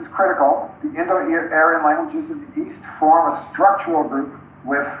this is critical, the Indo-Aryan languages in the East form a structural group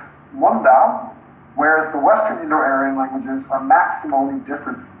with Munda, whereas the Western Indo-Aryan languages are maximally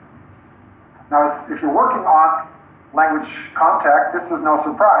different Now, if you're working on language contact, this is no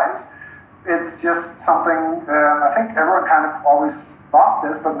surprise. It's just something, I think everyone kind of always thought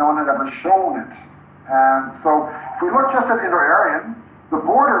this, but no one had ever shown it. And so if we look just at Indo-Aryan, the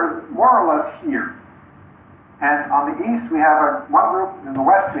border is more or less here. And on the east, we have one group, and in the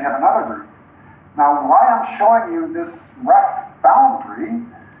west, we have another group. Now, why I'm showing you this rough boundary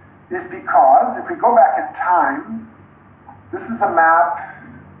is because if we go back in time, this is a map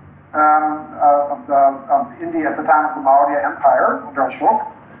of India at the time of the Maurya Empire under Ashoka.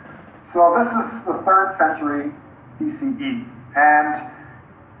 So this is the 3rd century BCE, and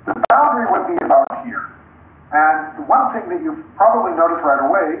the boundary would be about here. And the one thing that you probably notice right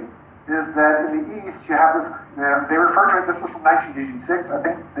away is that in the east you have this, they refer to it, this is from 1986, I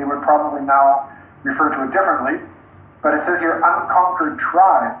think they would probably now refer to it differently, but it says here unconquered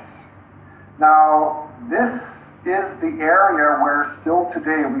tribes. Now this is the area where still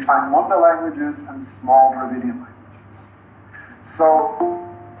today we find Munda languages and small Dravidian languages. So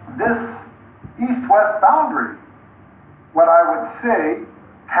this east-west boundary, what I would say,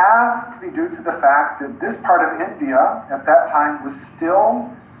 has to be due to the fact that this part of India at that time was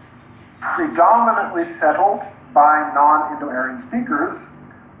still predominantly settled by non-Indo-Aryan speakers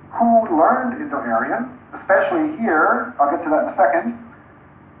who learned Indo-Aryan, especially here, I'll get to that in a second,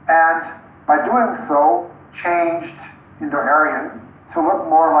 and by doing so, changed Indo-Aryan to look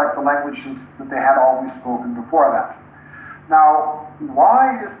more like the languages that they had always spoken before that. Now,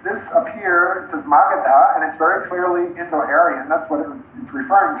 why is this up here? It says Magadha, and it's very clearly Indo-Aryan. That's what it's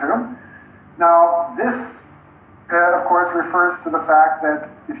referring to. Now, this, of course, refers to the fact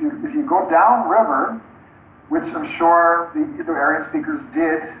that if you go downriver, which I'm sure the Indo-Aryan speakers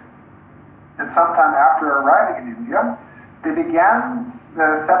did at some time after arriving in India, they began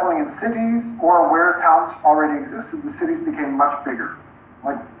settling in cities or where towns already existed. The cities became much bigger.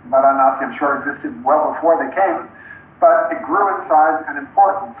 Like Varanasi, I'm sure, existed well before they came, but it grew in size and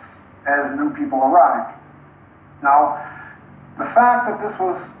importance as new people arrived. Now, the fact that this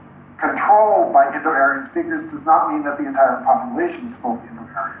was controlled by Indo-Aryan speakers does not mean that the entire population spoke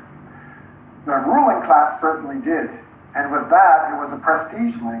Indo-Aryan. The ruling class certainly did, and with that, it was a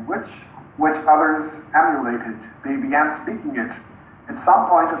prestige language which others emulated. They began speaking it at some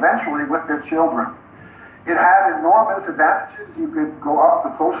point eventually with their children. It had enormous advantages. You could go up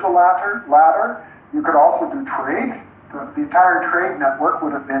the social ladder. You could also do trade. The entire trade network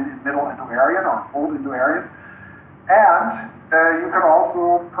would have been in Middle Indo-Aryan or Old Indo-Aryan. And you could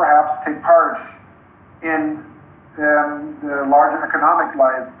also perhaps take part in the larger economic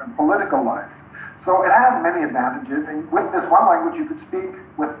life and political life. So it had many advantages, and with this one language you could speak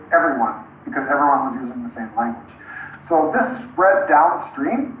with everyone because everyone was using the same language. So this spread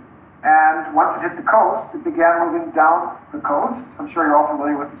downstream, and once it hit the coast, it began moving down the coast. I'm sure you're all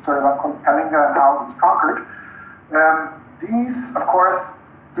familiar with the story about Kalinga and how it was conquered. These, of course,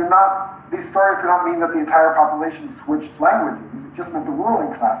 these stories do not mean that the entire population switched languages. It just meant the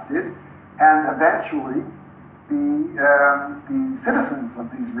ruling class did, and eventually the citizens of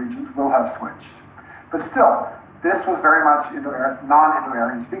these regions will have switched. But still, this was very much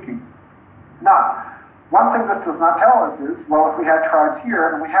non-Indo-Aryan speaking. Now, one thing this does not tell us is, well, if we had tribes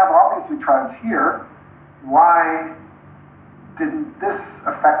here, and we have obviously tribes here, why didn't this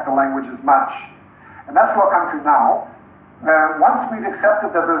affect the language as much? And that's what we'll come to now. Once we've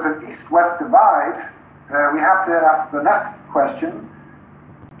accepted that there's an east-west divide, we have to ask the next question,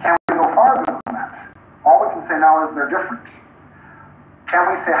 can we go farther than that? All we can say now is they're different. Can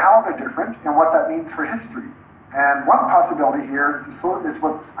we say how they're different and what that means for history? And one possibility here is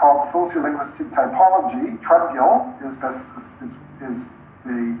what's called sociolinguistic typology. Trudgill is the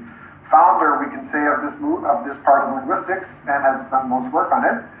founder, we can say, of this part of linguistics and has done most work on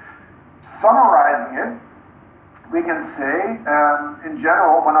it. Summarizing it, we can say, in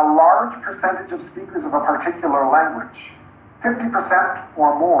general, when a large percentage of speakers of a particular language, 50%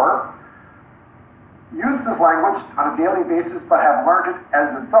 or more, use this language on a daily basis but have learned it as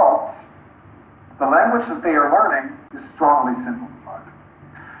adults, the language that they are learning is strongly simplified.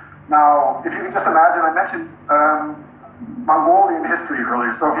 Now, if you can just imagine, I mentioned Mongolian history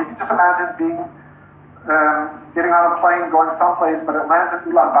earlier, so if you can just imagine getting on a plane, going someplace, but it lands at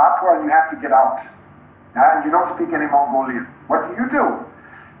Ulaanbaatar and you have to get out. And you don't speak any Mongolian. What do?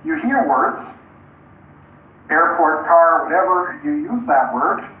 You hear words, airport, car, whatever, you use that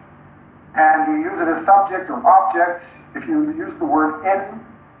word, and you use it as subject or object. If you use the word in,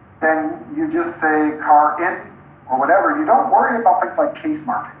 then you just say car in, or whatever. You don't worry about things like case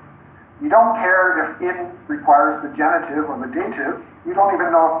marking. You don't care if in requires the genitive or the dative. You don't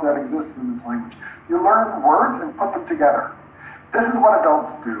even know if that exists in this language. You learn words and put them together. This is what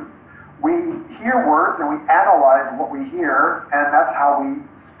adults do. we hear words and we analyze what we hear, and that's how we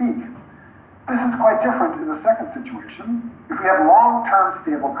speak. This is quite different in the second situation. If we have long-term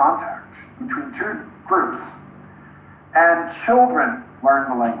stable contact between two groups, and children learn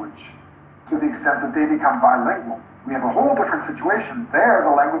the language to the extent that they become bilingual, we have a whole different situation. There,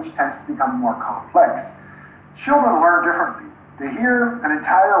 the language tends to become more complex. Children learn differently. They hear an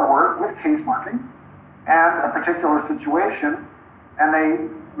entire word with case marking and a particular situation, and they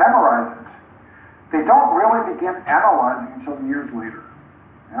memorize it. They don't really begin analyzing until years later.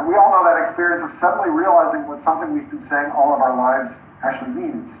 And we all know that experience of suddenly realizing what something we've been saying all of our lives actually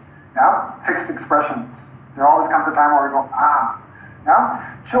means. Yeah? Fixed expressions. There always comes a time where we go, ah. Yeah?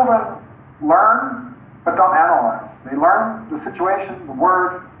 Children learn, but don't analyze. They learn the situation, the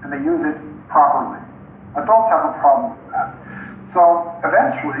word, and they use it properly. Adults have a problem with that. So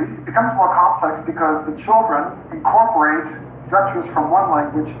eventually, it becomes more complex because the children incorporate structures from one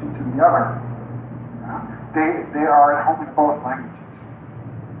language into the other. They are at home in both languages.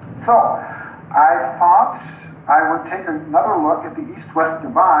 So I thought I would take another look at the East-West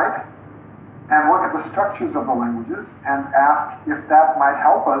divide and look at the structures of the languages and ask if that might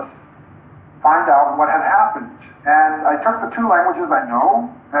help us find out what had happened. And I took the two languages I know,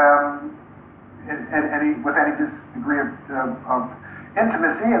 with any degree of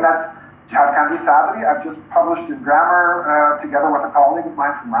intimacy, and that's Jharkhandi Savri. I've just published in grammar together with a colleague of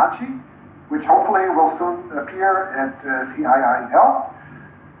mine from Ranchi, which hopefully will soon appear at CIIL.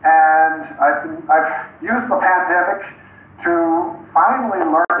 And I've used the pandemic to finally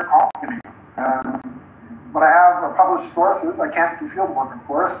learn Konkani. But I have published sources. I can't do field work, of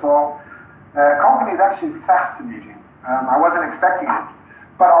course, so Konkani is actually fascinating. I wasn't expecting it.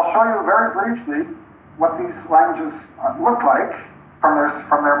 But I'll show you very briefly what these languages look like from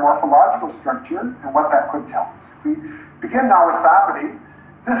their morphological structure and what that could tell us. We begin now with Savri.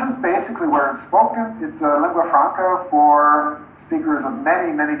 This is basically where it's spoken. It's a lingua franca for speakers of many,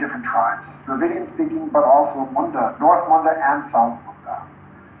 many different tribes. Dravidian speaking, but also Munda, North Munda and South Munda.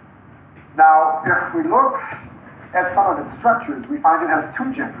 Now, if we look at some of its structures, we find it has two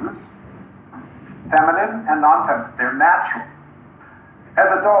genders, feminine and non-feminine. They're natural. As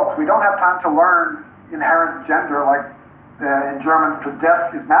adults, we don't have time to learn inherent gender, like in German, the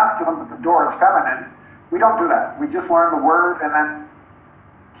desk is masculine, but the door is feminine. We don't do that. We just learn the word and then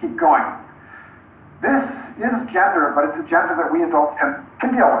keep going. This is gender, but it's a gender that we adults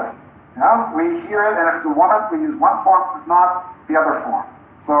can deal with. You know? We hear it, and if it's a woman, we use one form, if not the other form.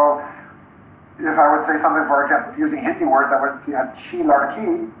 So, if I would say something, for example, using Hindi words, I would say achi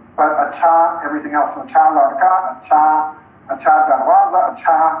larki, but acha, everything else. So, acha larka, acha darwaza,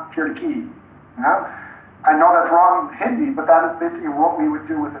 acha kirki. I know that's wrong in Hindi, but that is basically what we would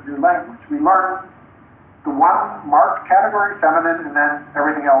do with a new language. We learn the one marked category, feminine, and then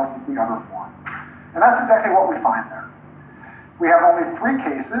everything else is the other form. And that's exactly what we find there. We have only three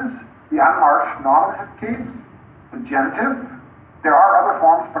cases: the unmarked nominative case, the genitive. There are other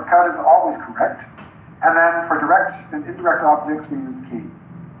forms, but cut is always correct. And then for direct and indirect objects, we use ki.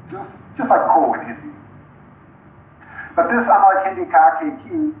 Just like ko in Hindi. But this, unlike Hindi, ka, ke,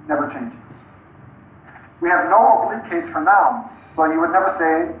 ki, never changes. We have no oblique case for nouns. So you would never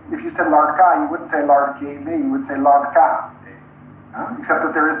say, if you said lardka, you wouldn't say lardke me, you would say lardka. Except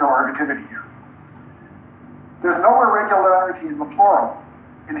that there is no ergativity here. There's no irregularity in the plural.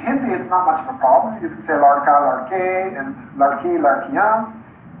 In Hindi, it's not much of a problem. You can say lardka, lardke, and lardki, lardkiyan.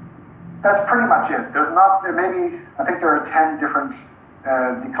 That's pretty much it. There may be, I think there are 10 different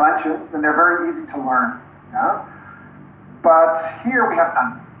declensions, and they're very easy to learn. Yeah? But here we have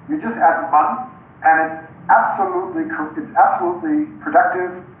none. You just add man, and it's absolutely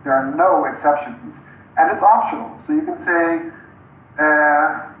productive. There are no exceptions. And it's optional. So you can say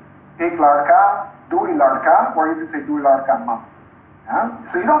ek ladka, dui ladka, or you can say dui ladka man. Yeah?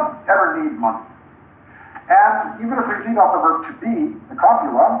 So you don't ever need man. And even if we leave out the verb to be, the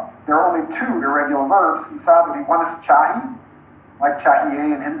copula, there are only two irregular verbs in Savri. One is chahi, like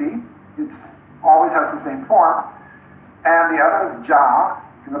chahiye in Hindi. It always has the same form. And the other is ja.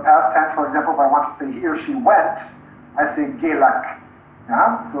 In the past tense, for example, if I want to say he or she went, I say gelak.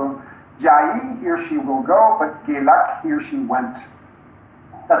 Yeah? So jai, he or she will go, but gelak, he or she went.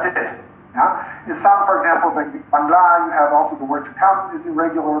 That's it. Yeah? In some, for example, like Bangla, you have also the word to come is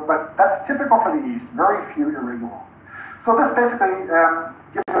irregular, but that's typical for the East. Very few irregular. So this basically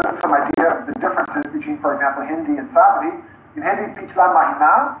gives us some idea of the differences between, for example, Hindi and Savri. In Hindi, pichla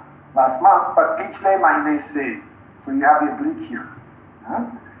mahina, last month, but pichle mahine se. So you have the oblique here.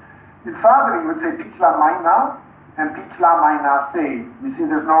 Yeah? In Savri, you would say pichla mahina and pichla mahina se. You see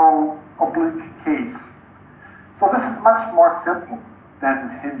there's no oblique case. So this is much more simple.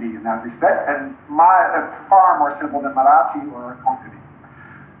 than Hindi in that respect, and far more simple than Marathi or Konkani.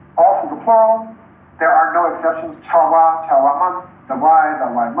 Also the plural, there are no exceptions. Chawa, chawaman, dawai,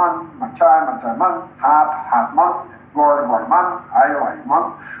 dawaiman, machai, machaiman, hatman, gor, gorman, ayo,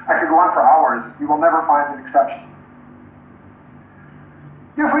 ayman. I could go on for hours. You will never find an exception.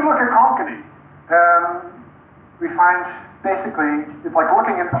 If we look at Konkani, we find basically it's like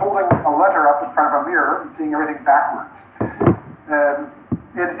looking and holding a letter up in front of a mirror and seeing everything backwards.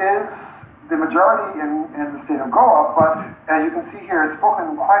 It is the majority in the state of Goa, but as you can see here, it's spoken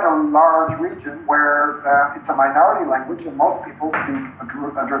in quite a large region where it's a minority language and most people speak a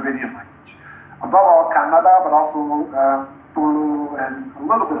Dravidian language. Above all, Kannada, but also Tulu and a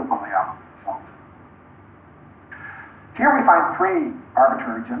little bit of Malayalam. So. Here we find three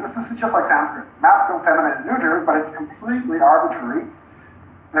arbitrary genders. This is just like Sanskrit. Masculine, feminine, and neuter, but it's completely arbitrary.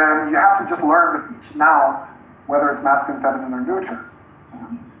 You have to just learn with each noun whether it's masculine, feminine, or neuter.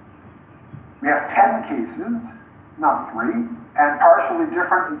 We have 10 cases, not 3, and partially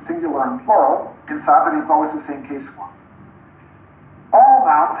different in singular and plural. In Savati, it's always the same case form. All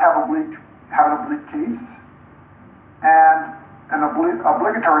nouns have an oblique case and an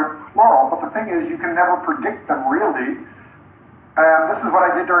obligatory plural, but the thing is you can never predict them really. This is what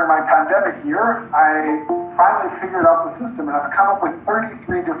I did during my pandemic year. I finally figured out the system and I've come up with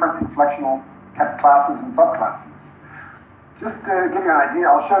 33 different inflectional classes and subclasses. Just to give you an idea,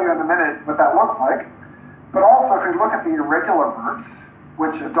 I'll show you in a minute what that looks like. But also, if you look at the irregular verbs,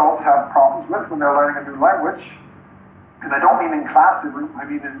 which adults have problems with when they're learning a new language, and I don't mean in classroom, I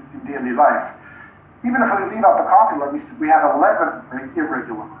mean in daily life. Even if we leave out the copula, we have 11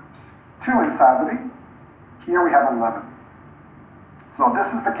 irregular verbs. 2 in Savati. Here we have 11. So this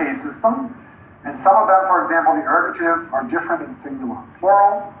is the case system. And some of them, for example, the ergative are different in singular and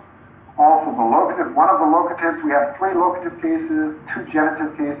plural. Also the locative, one of the locatives, we have 3 locative cases, 2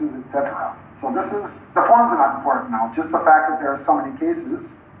 genitive cases, etc. So this is, the forms are not important now, just the fact that there are so many cases.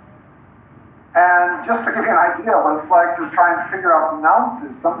 And just to give you an idea what it's like to try and figure out the noun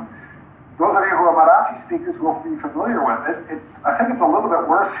system, those of you who are Marathi speakers will be familiar with it. I think it's a little bit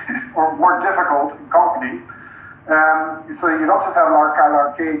worse or more difficult in Konkani. So you don't just have larkai,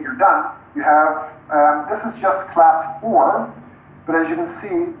 larke, you're done. You have, this is just class 4. But as you can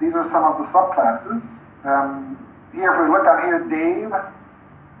see, these are some of the subclasses. Here, if we look down here, Dev,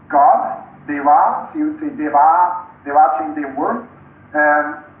 God, Deva, so you would say Deva, Devachi, Devur,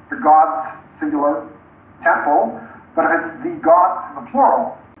 the gods, singular, temple. But if it's the gods in the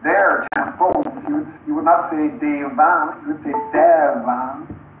plural, their temples, you would not say Devan, you would say Devan,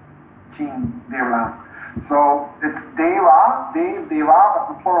 Chin, Devan. So it's Deva, Dev, Deva,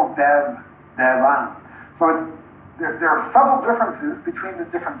 but the plural Dev, Devan. So there are subtle differences between the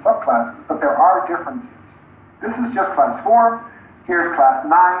different subclasses, but there are differences. This is just class 4. Here's class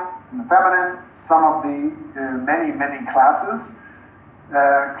 9 in the feminine, some of the many classes.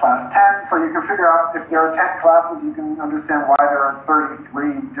 Class 10, so you can figure out if there are 10 classes, you can understand why there are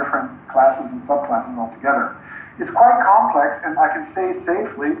 33 different classes and subclasses altogether. It's quite complex, and I can say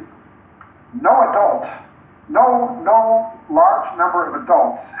safely, no adult, no large number of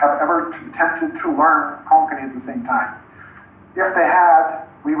adults have ever attempted to learn Konkani at the same time. If they had,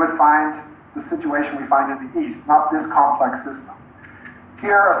 we would find the situation we find in the East, not this complex system.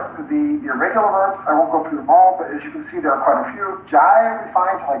 Here are the irregular verbs. I won't go through them all, but as you can see, there are quite a few. Jai we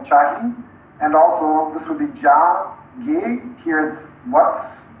find like chahi, and also this would be ja, ge. Here it's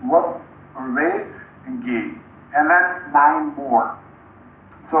what, or re, and ge. And then 9 more.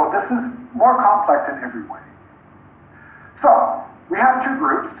 So this is more complex in every way. So, we have 2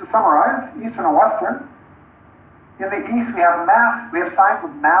 groups to summarize, Eastern and Western. In the East, we have signs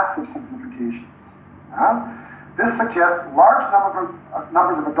of massive simplifications. This suggests large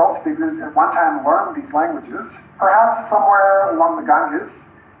numbers of adult speakers at one time learned these languages, perhaps somewhere along the Ganges,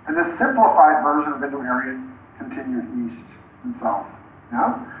 and this simplified version of Indo-Aryan continued east and south.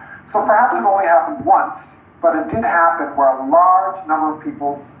 So perhaps it only happened once, but it did happen where a large number of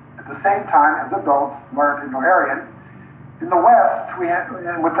people at the same time as adults learned Indo-Aryan. In the West,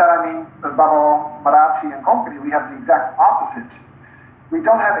 and with that I mean, above all, Marathi and Konkani, we have the exact opposite. We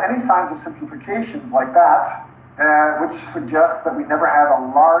don't have any signs of simplifications like that, which suggests that we never had a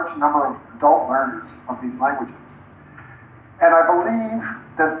large number of adult learners of these languages. And I believe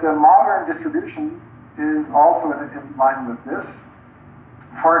that the modern distribution is also in line with this.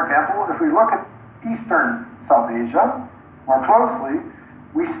 For example, if we look at Eastern South Asia more closely,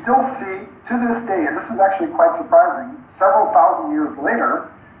 we still see, to this day, and this is actually quite surprising, several thousand years later,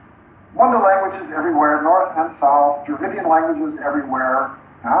 Munda languages everywhere, north and south, Dravidian languages everywhere,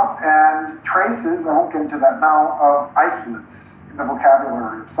 and traces, I won't get into that now, of isolates in the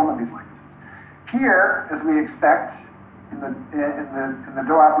vocabulary of some of these languages. Here, as we expect, in the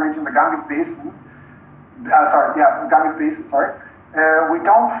Doab region, the Ganges Basin, we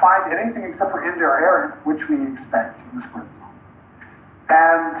don't find anything except for Indo-Aryan, which we expect in the spread zone.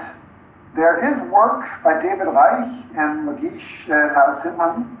 And there is work by David Reich and Magish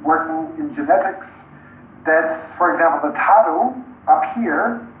Narasimhan working in genetics that, for example, the Tadu up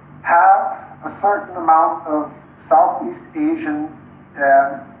here have a certain amount of Southeast Asian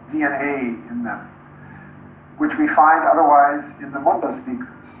DNA in them, which we find otherwise in the Munda speakers.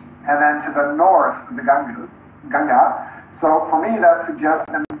 And then to the north of the Ganga. So for me, that suggests,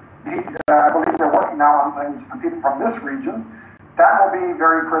 and I believe they're working now on people from this region. That will be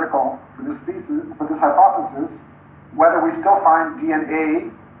very critical for this thesis, for this hypothesis, whether we still find DNA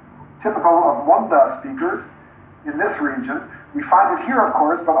typical of Munda speakers in this region. We find it here, of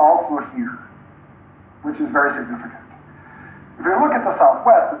course, but also here, which is very significant. If we look at the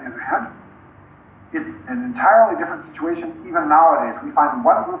Southwest, on the other hand, it's an entirely different situation even nowadays. We find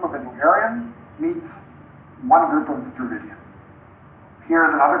one group of Indo-Aryan meets one group of Dravidian. Here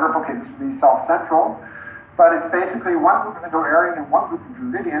is another group, okay, this would be South-Central, but it's basically one group of Indo-Aryan and one group of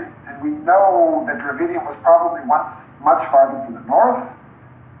Dravidian, and we know that Dravidian was probably once much farther to the north,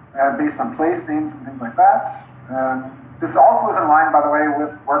 based on place names and things like that. This also is in line, by the way,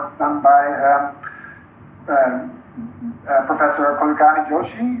 with work done by Professor Kolukani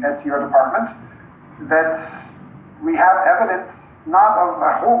Joshi at your department, that we have evidence not of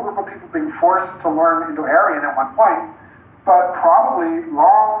a whole group of people being forced to learn Indo-Aryan at one point, but probably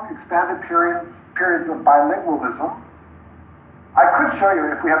long expanded periods of bilingualism. I could show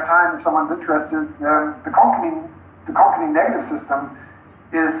you, if we have time, if someone's interested, the Konkani negative system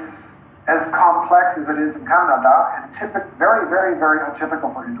is as complex as it is in Kannada and very, very, very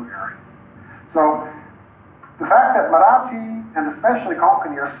untypical for Indo-Aryan. So the fact that Marathi and especially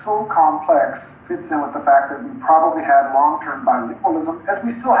Konkani are so complex fits in with the fact that we probably had long-term bilingualism, as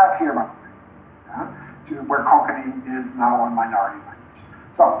we still have here, by the way, where Konkani is now a minority language.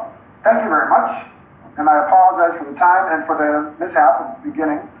 So, thank you very much, and I apologize for the time and for the mishap at the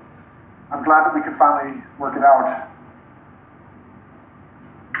beginning. I'm glad that we could finally work it out.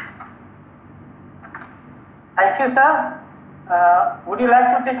 Thank you, sir. Would you like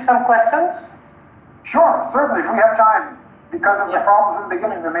to take some questions? Sure, certainly, if we have time. Because of the problems in the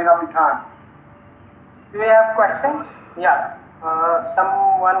beginning, there may not be time. Do you have questions? Yeah.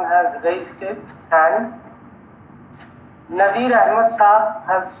 Someone has raised it, and Nazir Ahmed Saab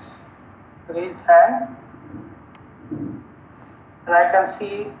has raised hand. And I can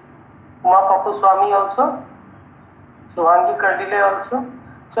see Uma Papu Swami also, Suhangi Kardile also.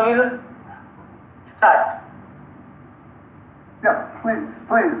 So we will start. Yeah, please.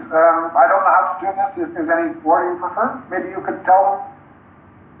 I don't know how to do this. If there's any order you prefer, maybe you could tell them.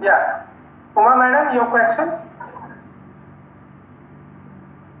 Yeah. Uma madam, your question?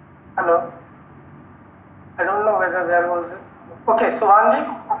 Hello? I don't know whether there was... Okay, Suhangi?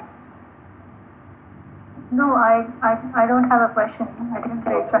 No, I don't have a question. I didn't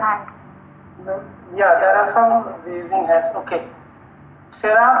raise a hand. Yeah, there are some raising hands. Okay.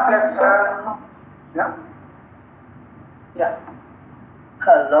 Sarah Flexer? Yeah? Yeah.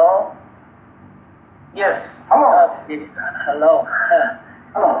 Hello. Yes. Hello. Hello.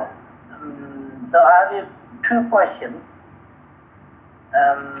 Hello. So I have two questions.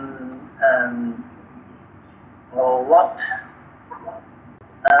 What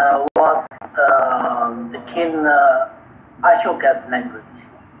was the kin Ashoka's language?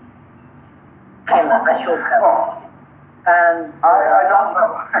 Kin Ashoka. Oh. And I don't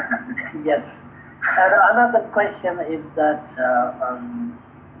know. yes. And another question is that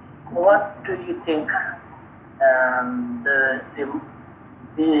what do you think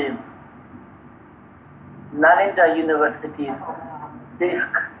the Nalanda University's this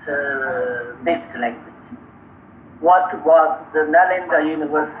language? What was the Nalanda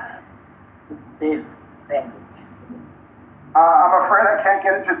University's language? I'm afraid I can't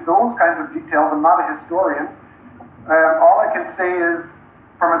get into those kinds of details. I'm not a historian. All I can say is,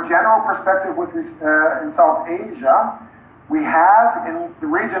 from a general perspective in South Asia, we have in the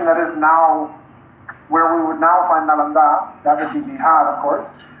region that is now, where we would now find Nalanda, that would be Bihar, of course,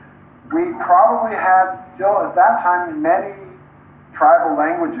 we probably had still at that time many tribal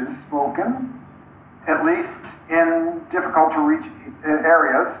languages spoken, at least in difficult to reach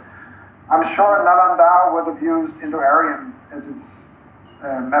areas. I'm sure Nalanda would have used Indo-Aryan as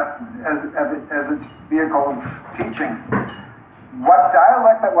its vehicle of teaching. What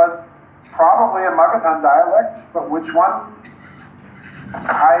dialect that was? Probably a Magadhan dialect, but which one?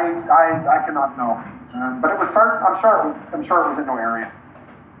 I cannot know. But it was certain, I'm sure it was Indo-Aryan.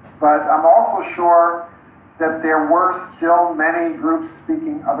 But I'm also sure that there were still many groups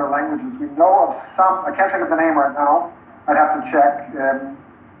speaking other languages. We know of some, I can't think of the name right now, I'd have to check,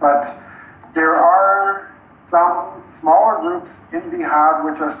 but there are some smaller groups in Bihar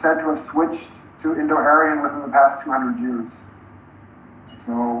which are said to have switched to Indo-Aryan within the past 200 years.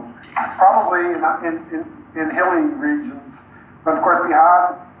 So probably in hilly regions, but of course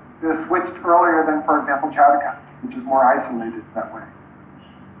Bihar switched earlier than, for example, Jharkhand, which is more isolated that way.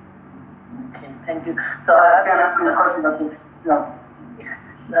 Okay, thank you. So I can't answer your question, but yeah.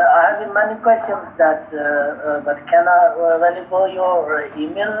 I have many questions that, but can I available your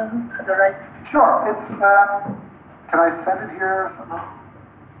email address? Sure. It's. Can I send it here somehow?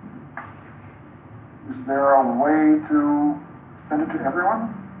 Is there a way to send it to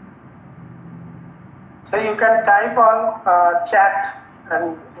everyone? So you can type on chat,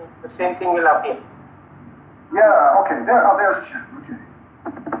 and the same thing will appear. Yeah. Okay. There. Oh, there's chat. Okay.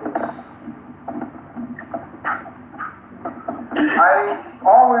 I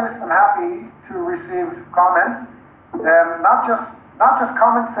always am happy to receive comments, not just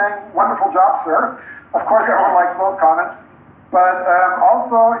comments saying "wonderful job, sir." Of course, everyone likes those comments, but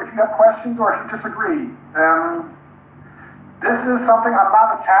also if you have questions or if you disagree. This is something I'm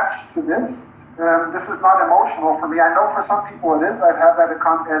not attached to this. This is not emotional for me. I know for some people it is. I've had that at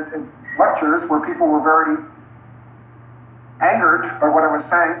lectures where people were very angered by what I was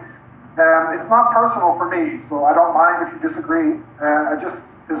saying. It's not personal for me, so I don't mind if you disagree. As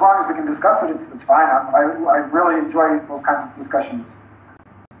long as we can discuss it, it's fine. I really enjoy those kinds of discussions.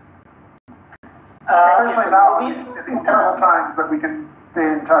 Especially now at these terrible times that we can stay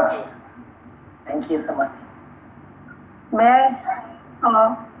in touch. Thank you so much. May I?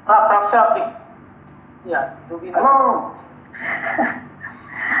 Prof. Yeah. Hello.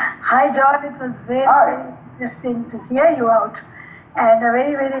 Hi, John. It was very interesting to hear you out, and a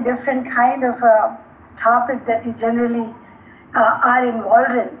very, very different kind of topic that you generally are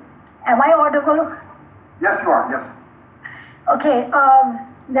involved in. Am I audible? Yes, you are. Yes. Okay.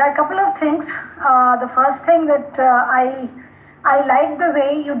 There are a couple of things. The first thing that I like the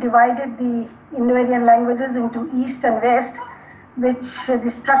way you divided the Indo-Aryan languages into East and West, which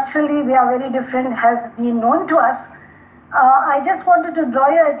structurally they are very different, has been known to us. I just wanted to draw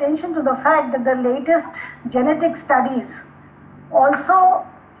your attention to the fact that the latest genetic studies also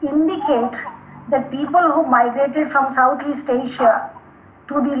indicate that people who migrated from Southeast Asia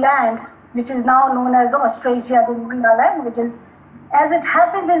to the land, which is now known as Austrasia, the Lingala languages, as it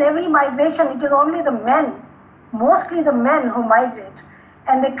happens in every migration, it is only the men, mostly the men who migrate,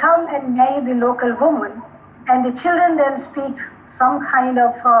 and they come and marry the local woman, and the children then speak some kind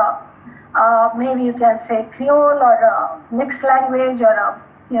of, maybe you can say Creole or a mixed language or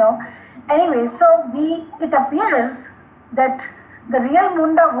anyway, so it appears that the real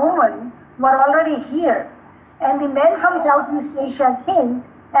Munda women were already here, and the men from Southeast Asia came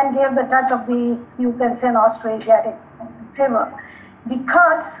and gave the touch of the, you can say, an Austroasiatic flavor.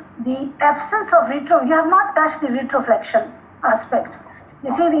 Because the absence of you have not touched the retroflexion aspect.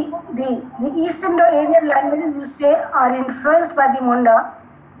 You see, the East Indo-Aryan languages, you say, are influenced by the Munda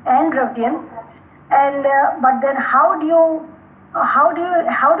and Dravidian, and but then how do you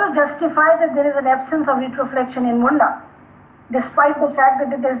justify that there is an absence of retroflexion in Munda, despite the fact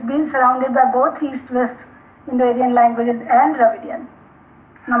that it has been surrounded by both East-West Indo-Aryan languages and Dravidian?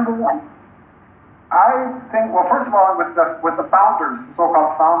 Number one. I think, well, first of all, with the founders, the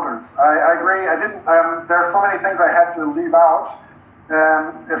so-called founders, I agree. I didn't. There are so many things I had to leave out.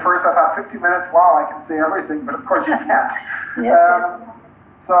 At first, I thought 50 minutes. Wow, I can say everything, but of course you can't. Yes.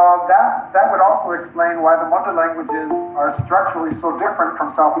 So that would also explain why the Munda languages are structurally so different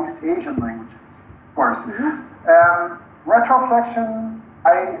from Southeast Asian languages. Of course, retroflexion.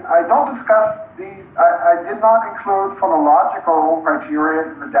 I don't discuss these. I did not include phonological criteria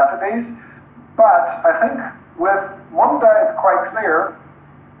in the database. But I think with Munda, it's quite clear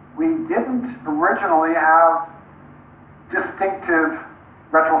we didn't originally have distinctive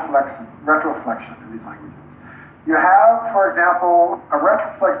retroflexion in these languages. You have, for example, a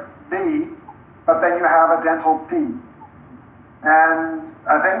retroflex B, but then you have a dental P. And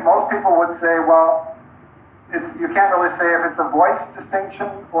I think most people would say, well, you can't really say if it's a voice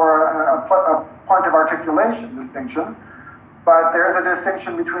distinction or a point of articulation distinction. But there is a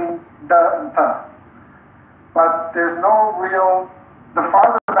distinction between the and the. But there's no real, the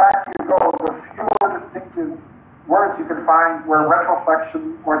farther back you go, the fewer distinctive words you can find where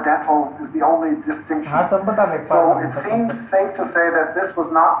retroflexion or dental is the only distinction. So it seems safe to say that this was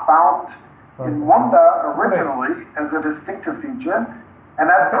not found in Munda originally as a distinctive feature, and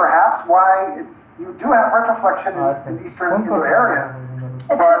that's perhaps why you do have retroflexion in Eastern Indo-Aryan.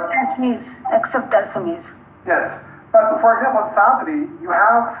 Except Assamese. Yes, but for example, in Saudi, you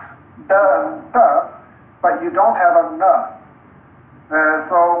have the and the, but you don't have a n.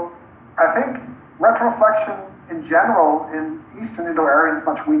 So I think retroflexion in general in Eastern Indo-Aryan is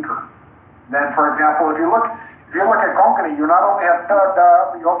much weaker than, for example, if you look at Konkani, you not only have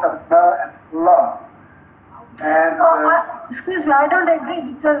da, but you also have n and la. And excuse me, I don't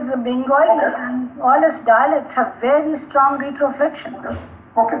agree, because the Bengali and all its dialects have very strong retroflexion.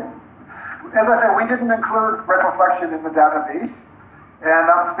 Okay. As I said, we didn't include retroflexion in the database, and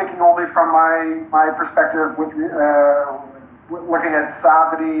I'm speaking only from my perspective with looking at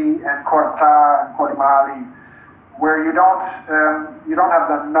Sadri and Korta and Kormali, where you don't have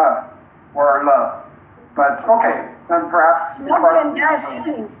the n or la. But okay, then perhaps not the entire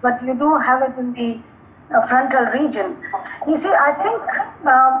series, but you do have it in the frontal region. You see, I think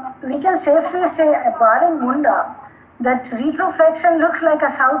we can safely say, barring Munda, that retroflexion looks like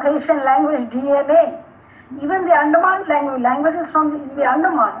a South Asian language DNA. Even the Andaman languages from the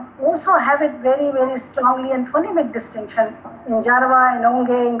Andaman also have it very, very strongly and phonemic distinction in Jarawa, in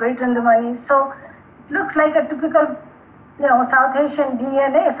Onge, in Great Andamani. So it looks like a typical, South Asian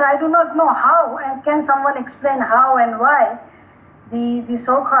DNA. So I do not know how, and can someone explain how and why the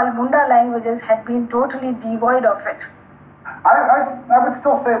so-called Munda languages had been totally devoid of it? I would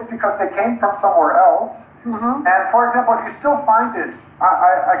still say it's because they came from somewhere else. Mm-hmm. And for example, if you still find it,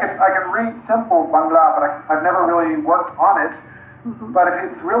 I can read simple Bangla, but I've never really worked on it. Mm-hmm. But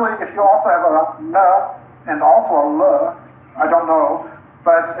if you also have a n and also a l, I don't know.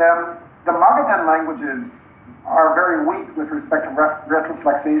 But the Magadhan languages are very weak with respect to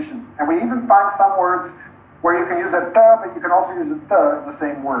retroflexation, and we even find some words where you can use a t, but you can also use a t in the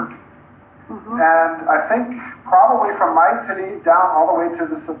same word. Mm-hmm. And I think probably from Maithili down all the way to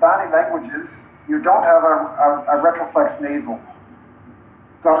the Sudani languages, you don't have a retroflex nasal.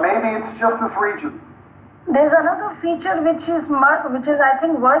 So maybe it's just this region. There's another feature which is I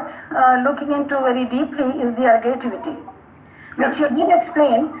think worth looking into very deeply, is the ergativity, which you did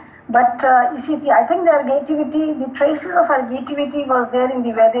explain. But you see, I think the ergativity, the traces of ergativity was there in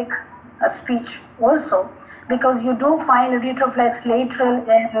the Vedic speech also, because you do find retroflex lateral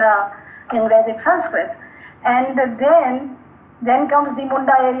in Vedic Sanskrit, and then comes the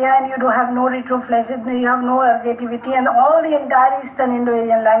Munda area, and you do have no retroflexion, you have no ergativity, and all the entire Eastern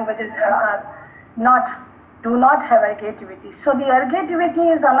Indo-Aryan languages do not have ergativity. So the ergativity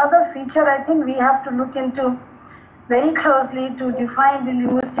is another feature I think we have to look into very closely to define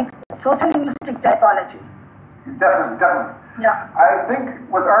the socio-linguistic typology. Definitely. Yeah. I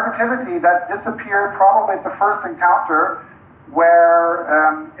think with ergativity, that disappeared probably at the first encounter where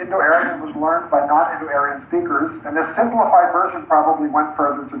Indo-Aryan was learned by non-Indo-Aryan speakers, and the simplified version probably went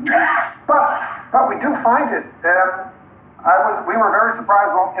further to me. But we do find it. We were very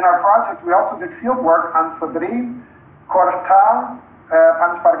surprised. Well, in our project, we also did field work on Sabri, Korta,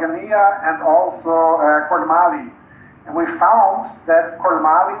 Panchpargania, and also Kormali. And we found that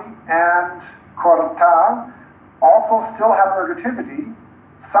Kormali and Korta also still have ergativity,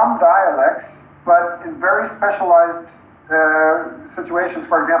 some dialects, but in very specialized situations.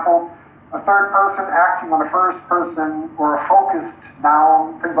 For example, a third person acting on a first person, or a focused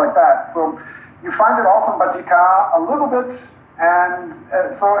noun, things like that. So you find it also in Bajika a little bit, and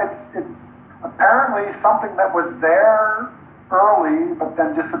so it's apparently something that was there early, but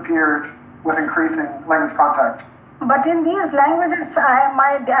then disappeared with increasing language contact. But in these languages,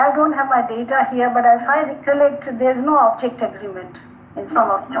 I don't have my data here, but if I recollect, there's no object agreement in some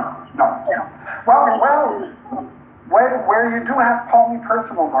of them. No. Yeah. Well, where you do have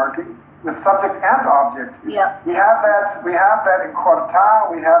polypersonal marking with subject and object, yeah. we have that in Korta,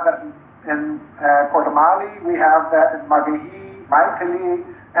 we have that in Kortamali, we have that in Magahi, Maithili,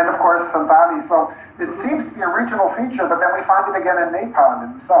 and of course Santali. So it seems to be a regional feature, but then we find it again in Nepal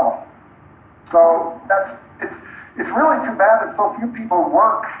in the south. So it's really too bad that so few people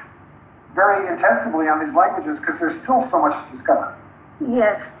work very intensively on these languages, because there's still so much to discover.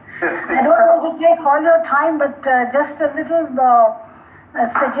 Yes. I don't want to take all your time, but just a little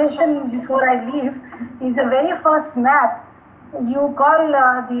suggestion before I leave is the very first map. You call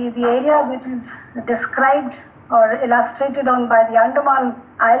the area which is described or illustrated on by the Andaman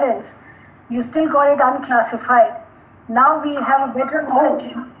Islands, you still call it unclassified. Now we have a better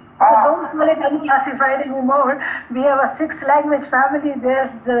knowledge. So don't call it unclassified anymore. We have a 6th language family. There's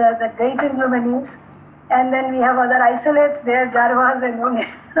the Great Indo-Aryan, and then we have other isolates there, Jarvas and Onge.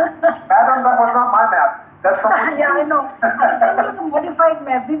 Madam, that was not my map. That's from Yeah, I know. I'll send you the modified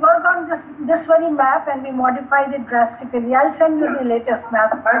map. We worked on this very map and we modified it drastically. I'll send you the latest map.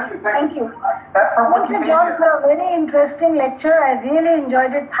 Thank you. Thank you. That's from Thank you, John, for a very interesting lecture. I really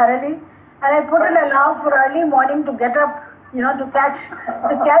enjoyed it thoroughly. And I put an alarm for early morning to get up, you know, to catch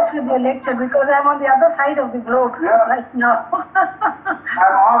with your lecture because I'm on the other side of the globe right now.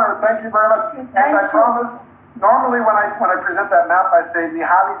 I'm honored. Thank you very much. And I promise, normally when I present that map, I say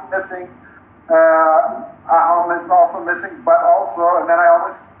Nihali's missing. Ahom is also missing, but also, and then I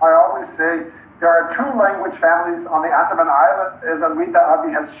always say there are 2 language families on the Andaman Islands, as Anvita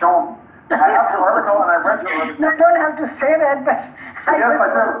Abi has shown. I have the article and I read your article. No, don't have to say that, but yes,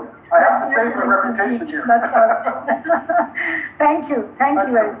 I do. I have to save the reputation here. That's all. Thank you very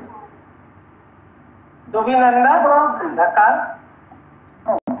much. Dubinanda, Dhaka.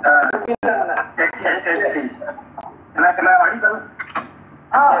 Am I audible?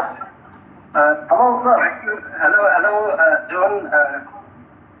 Yes. Hello, sir. Thank you. Hello, John.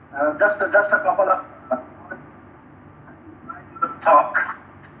 Just a couple of talk.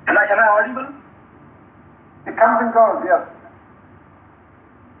 Am I audible? It comes and goes, yes.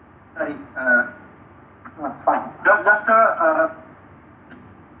 Sorry. That's fine.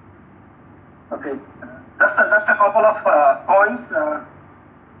 Okay. Just a couple of points.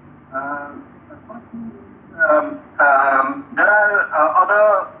 There are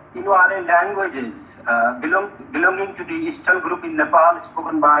other Indo-Aryan languages belonging to the Eastern group in Nepal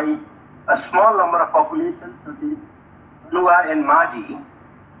spoken by a small number of populations, such as Nuar and Maji.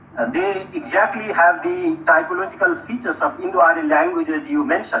 They exactly have the typological features of Indo-Aryan languages you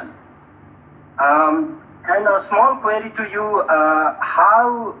mentioned. And a small query to you,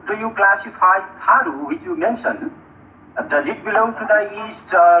 how do you classify Tharu, which you mentioned? Does it belong to the east,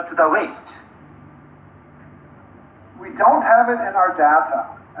 to the west? We don't have it in our data.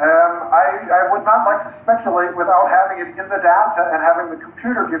 I would not like to speculate without having it in the data and having the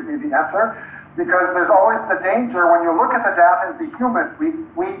computer give me the answer, because there's always the danger when you look at the data as a human.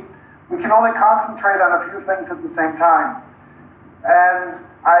 We can only concentrate on a few things at the same time. And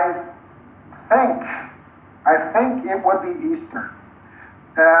I think it would be Eastern.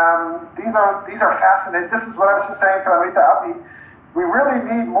 These are fascinating. This is what I was just saying to Anita Abi. We really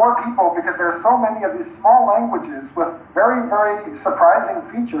need more people because there are so many of these small languages with very, very surprising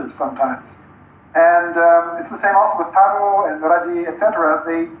features sometimes. And it's the same also with Taro and Raji, etc.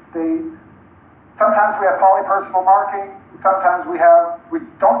 They sometimes we have polypersonal marking. Sometimes we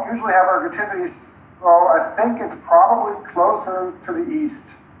don't usually have ergativities. So I think it's probably closer to the east.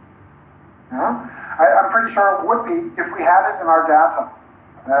 Yeah? I'm pretty sure it would be if we had it in our data.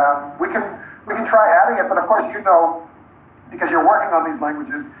 We can try adding it, but of course you know, because you're working on these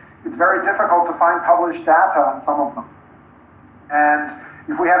languages, it's very difficult to find published data on some of them. And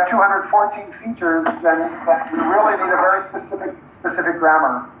if we have 214 features, then we really need a very specific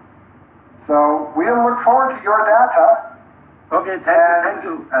grammar. So we'll look forward to your data. Okay, thank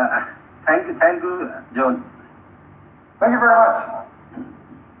you, John. Thank you very much.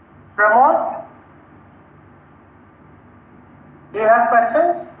 Pramod, do you have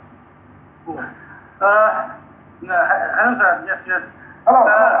questions? Hello, sir. Yes. Hello.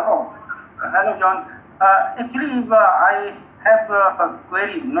 Hello, John. Actually, I have a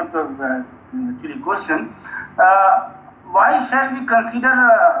query, not actually question. Why shall we consider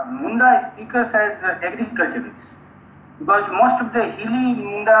Munda speakers as agriculturalists? Because most of the hilly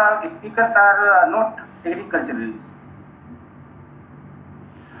Munda speakers are not agriculturalists.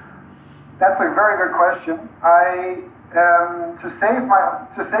 That's a very good question. To save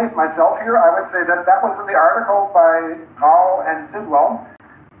myself here, I would say that was in the article by Rao and Sidwell.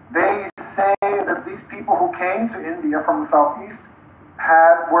 They say that these people who came to India from the southeast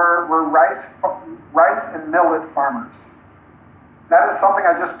were rice and millet farmers. That is something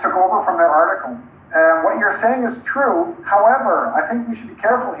I just took over from their article. What you're saying is true. However, I think we should be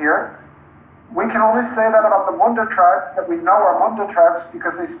careful here. We can only say that about the Munda tribes that we know are Munda tribes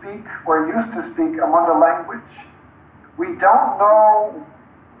because they speak or used to speak a Munda language. We don't know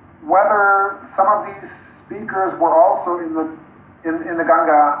whether some of these speakers were also in the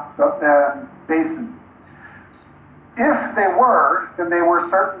Ganga basin. If they were, then they were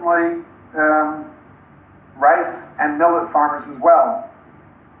certainly rice and millet farmers as well,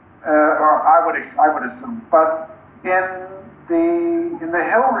 or I would assume. But in the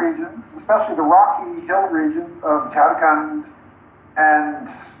hill regions, especially the rocky hill regions of Jharkhand and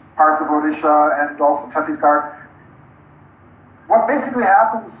parts of Odisha and also Chhattisgarh, what basically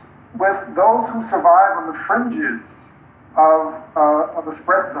happens with those who survive on the fringes of the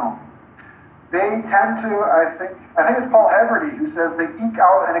spread zone, they tend to, I think it's Paul Hegarty who says they eke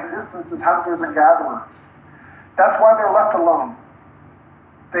out an existence as hunters and gatherers. That's why they're left alone.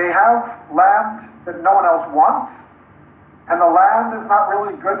 They have land that no one else wants, and the land is not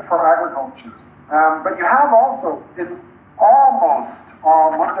really good for agriculture. But you have also, in almost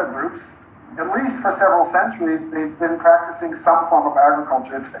all Munda groups, at least for several centuries, they've been practicing some form of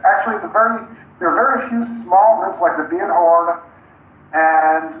agriculture. It's actually there are very few small groups like the Bianhorn,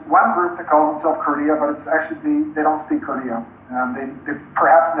 and one group that calls itself Korea, but it's actually, they don't speak Korea. They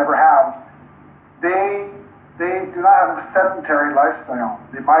perhaps never have. They do not have a sedentary lifestyle.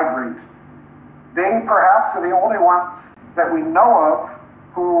 They migrate. They perhaps are the only ones that we know of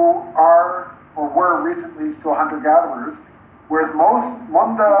who are or were recently still hunter-gatherers, whereas most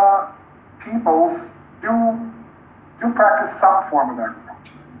Munda peoples do practice some form of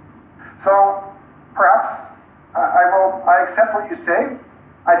agriculture. So perhaps I accept what you say.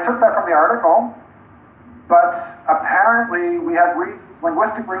 I took that from the article, but apparently we have reasons,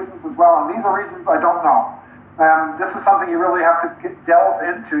 linguistic reasons as well, and these are reasons I don't know. This is something you really have to delve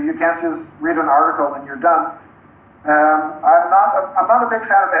into. You can't just read an article and you're done. I'm not a big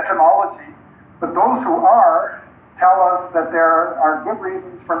fan of etymology, but those who are tell us that there are good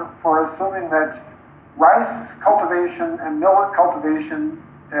reasons for assuming that rice cultivation and millet cultivation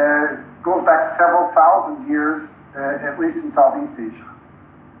goes back several thousand years, at least in Southeast Asia,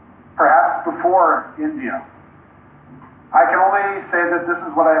 perhaps before India. I can only say that this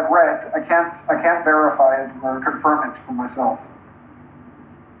is what I've read. I can't verify it or confirm it for myself.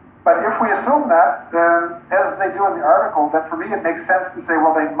 But if we assume that, as they do in the article, then for me it makes sense to say,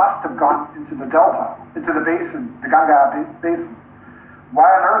 well, they must have gone into the delta, into the basin, the Ganga basin. Why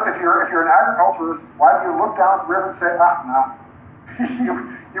on earth, if you're an agriculturist, why do you look down the river and say, no?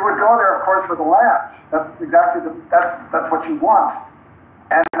 you would go there, of course, for the land. That's exactly that's what you want.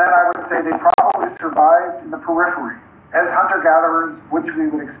 And then I would say they probably survived in the periphery as hunter-gatherers, which we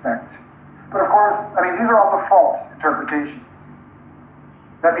would expect. But of course, I mean, these are all default interpretations.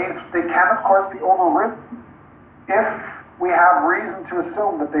 That means they can, of course, be overwritten if we have reason to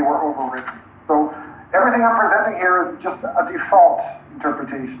assume that they were overwritten. So everything I'm presenting here is just a default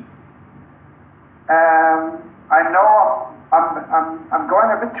interpretation. And I know I'm going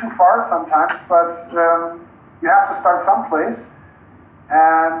a bit too far sometimes, but you have to start someplace.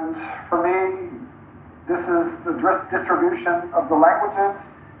 And for me, this is the distribution of the languages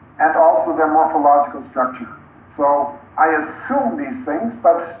and also their morphological structure. So I assume these things,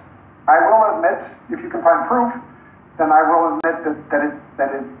 but I will admit, if you can find proof, then I will admit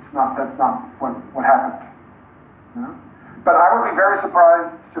that's not what happened. Yeah? But I would be very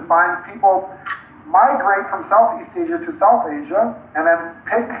surprised to find people migrate from Southeast Asia to South Asia and then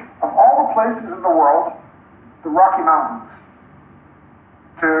pick, of all the places in the world, the Rocky Mountains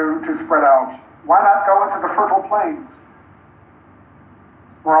to spread out. Why not go into the fertile plains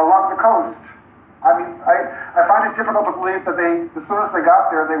or along the coast? I mean, I find it difficult to believe that as soon as they got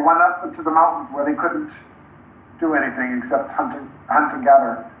there, they went up into the mountains where they couldn't do anything except hunt and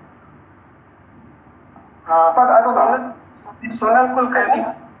gather. But I don't know. Sonal Kulkarni.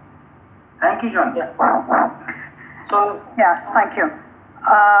 Thank you, John. Yeah. So, yeah, thank you.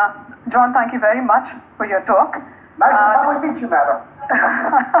 John, thank you very much for your talk. Nice to finally meet you, madam.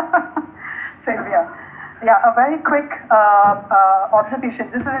 Sylvia. Yeah, a very quick observation.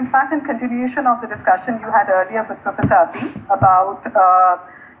 This is in fact in continuation of the discussion you had earlier with Professor Abhi about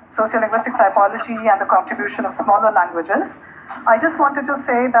sociolinguistic typology and the contribution of smaller languages. I just wanted to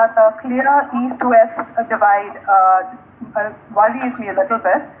say that a clear east-west divide worries me a little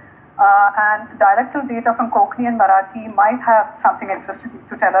bit, and dialectal data from Konkani and Marathi might have something interesting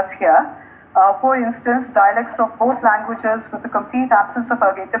to tell us here. For instance, dialects of both languages with a complete absence of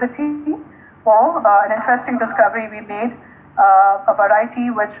ergativity, or an interesting discovery we made, a variety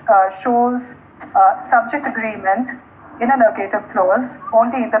which shows subject agreement in an ergative clause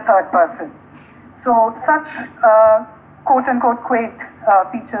only in the third person. So such quote-unquote quaint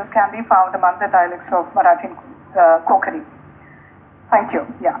features can be found among the dialects of Marathi and Konkani. Thank you.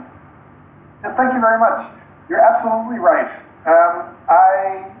 Yeah. And thank you very much. You're absolutely right.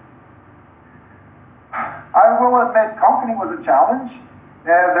 I will admit Konkani was a challenge.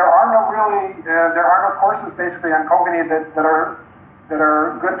 There are no courses basically on Konkani that are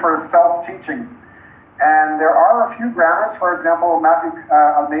good for self-teaching. And there are a few grammars, for example, Matthew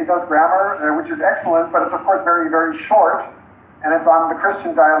Almeida's grammar, which is excellent, but it's of course very, very short, and it's on the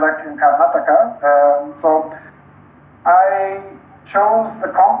Christian dialect in Karnataka. So I chose the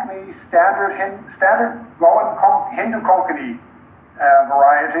Konkani standard Goan Hindu Konkani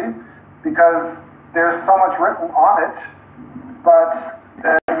variety because there's so much written on it. But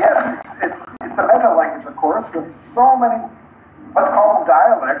yes, it's a meta language, of course, with so many, let's call them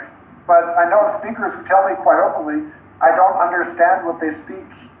dialects. But I know speakers who tell me quite openly what they speak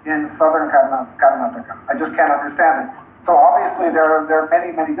in southern Karnataka. I just can't understand it. So obviously there are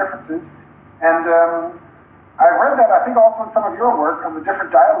many, many differences. And I read that, I think, also in some of your work on the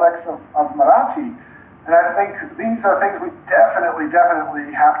different dialects of Marathi. And I think these are things we definitely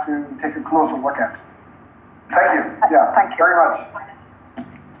have to take a closer look at. Thank you. Yeah, thank you very much.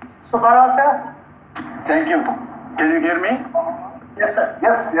 Subbarao sir? Thank you. Can you hear me? Yes, sir.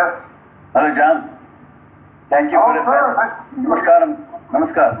 Yes. Hello, John. Thank you for Namaskaram.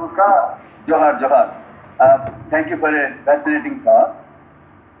 Namaskar. Johar. Thank you for a fascinating talk.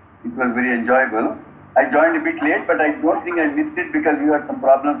 It was very enjoyable. I joined a bit late, but I don't think I missed it because you had some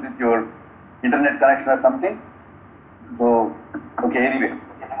problems with your internet connection or something. So, okay, anyway.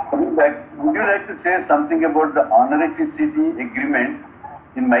 Coming back, would you like to say something about the honorificity agreement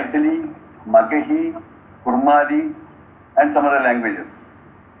in Maithili, Magahi, Kurmali, and some other languages?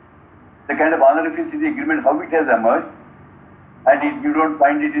 The kind of honorificity agreement, how it has emerged, and you don't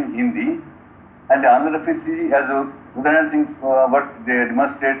find it in Hindi, and the honorificity as Udayan Singh's work they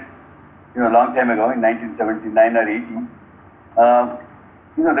demonstrates, a long time ago in 1979 or 80.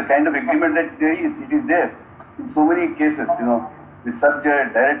 The kind of agreement that there is, it is there in so many cases. With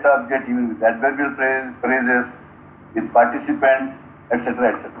subject, direct object, even with adverbial phrases, with participants,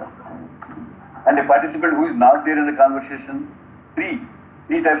 etc., etc. And a participant who is not there in the conversation, three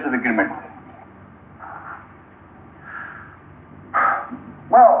types of agreement.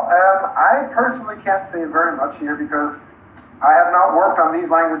 Well, I personally can't say very much here because I have not worked on these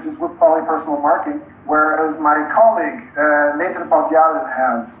languages with polypersonal marking, whereas my colleague, Nathan Padyal,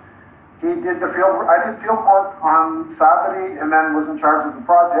 has. I did field work on Sadri and then was in charge of the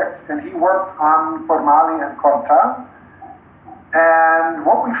project, and he worked on Formali and Korta. And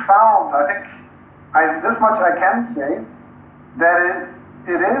what we found, I think, this much I can say, that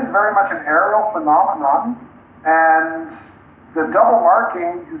it is very much an aerial phenomenon, and the double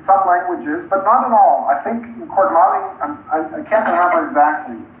marking in some languages, but not in all. I think in Kormali, I can't remember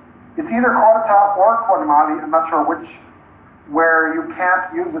exactly. It's either Korta or Kormali, I'm not sure which, where you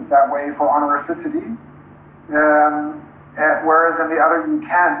can't use it that way for honorificity, whereas in the other you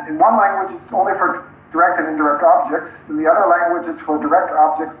can. In one language it's only for direct and indirect objects. In the other language it's for direct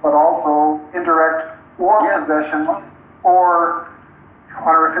objects, but also indirect or possession or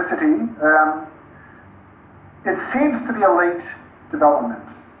honorificity. It seems to be a late development.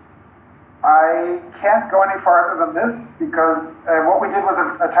 I can't go any farther than this because what we did was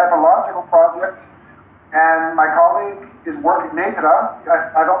a typological project, and my colleague is working, Netra.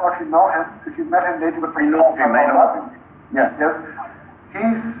 I don't know if you know him. If you've met him, Netra. I know him. Yeah. Yes.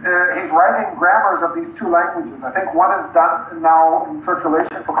 He's writing grammars of these two languages. I think one is done now in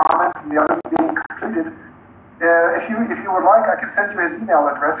circulation for comments, and the other is being completed. If you would like, I can send you his email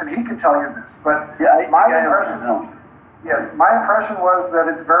address, and he can tell you this. But my impression was that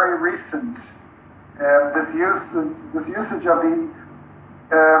it's very recent. This usage of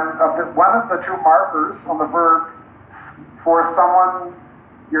one of the two markers on the verb for someone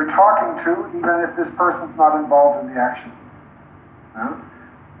you're talking to, even if this person's not involved in the action.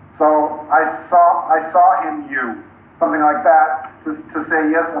 So I saw him, you, something like that, to say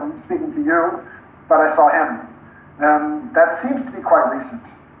yes, I'm speaking to you, but I saw him. That seems to be quite recent.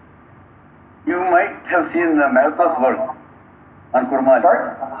 You might have seen Mehto's work on Kurmali. Sorry?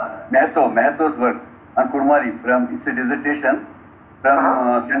 Mehto's work on Kurmali. It's a dissertation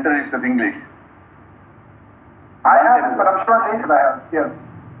from Central East of English. I haven't, but I'm sure Nathan has, yes.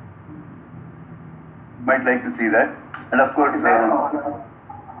 You might like to see that. And of course... is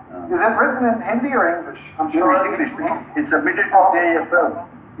it written in Hindi or English? I'm sure English. It's submitted to CIFL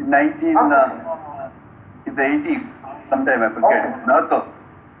in in the 80s, sometime I forget. Mehto.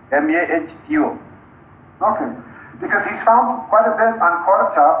 Mahto. Okay. Because he's found quite a bit on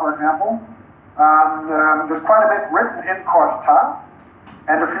Korta, for example. There's quite a bit written in Korta,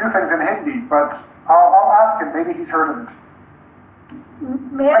 and a few things in Hindi, but I'll ask him, maybe he's heard of it.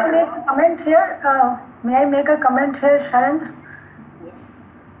 May I make a comment here? Sharon?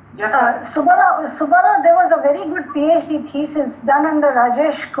 Yes, Subara, there was a very good PhD thesis done under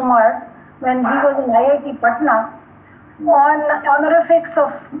Rajesh Kumar when he was in IIT Patna on honorifics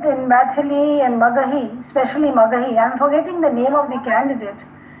in Maithili and Magahi, especially Magahi. I'm forgetting the name of the candidate,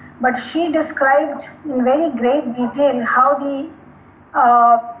 but she described in very great detail how the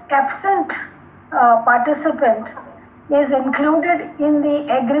absent participant is included in the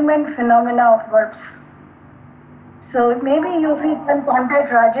agreement phenomena of verbs. So maybe if you can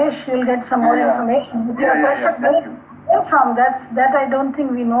contact Rajesh, you'll get some more information. Your question where came from, that I don't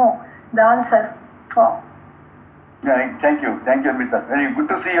think we know the answer for. Yeah, thank you, Amita. Very good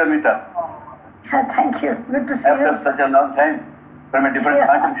to see you, Amita. Thank you. Good to see you. After such a long time. from a different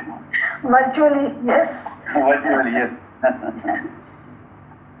continent. Virtually, yes. Virtually, yes.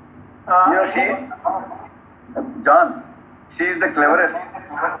 John, she is the cleverest.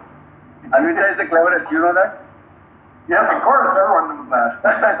 Anvita is the cleverest, you know that? Yes, of course, everyone knows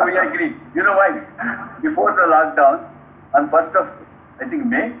that. We agree. You know why? Before the lockdown, on 1st of, I think,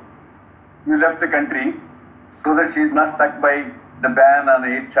 May, you left the country so that she is not stuck by the ban on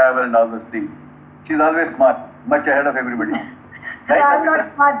air travel and all those things. She's always smart, much ahead of everybody. Right, I'm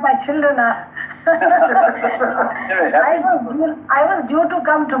not smart, my children are. I was due to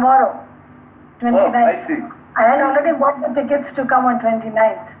come tomorrow, 29th. Oh, I see. I had already bought the tickets to come on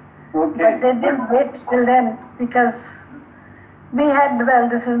 29th. Okay. But they didn't wait till then because we had, well,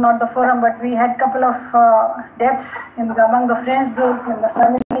 this is not the forum, but we had couple of deaths among the friends group, in the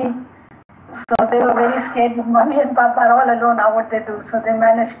family. So they were very scared. Mommy and Papa are all alone. How would they do? So they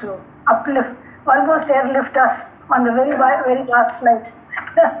managed to almost airlift us on the very last flight.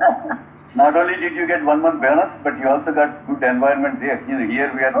 Not only did you get 1 month bonus, but you also got good environment there. You know,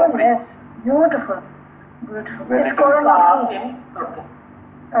 here we are suffering. Yes, beautiful. Beautiful. Well, It's corona free. Okay.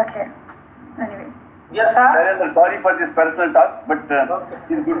 Okay. Anyway. Yes, sir. Narendra, sorry for this personal talk, but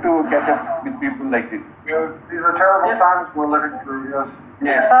it's good to catch up with people like this. Yeah, these are terrible times we're living through, yes.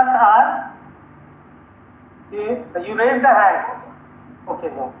 Yes, sir. You raised the hand.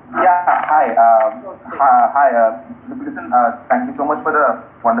 Okay, no. Yeah, hi. Peterson, thank you so much for the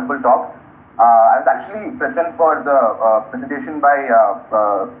wonderful talk. I was actually present for the presentation by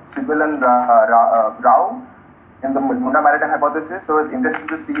Sibyl and Rao in the Munda Maritime Hypothesis, so it's interesting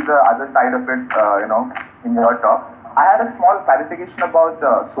to see the other side of it, in your talk. I had a small clarification about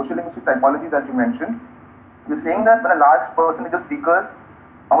the social linguistic typology that you mentioned. You're saying that when a large percentage of speakers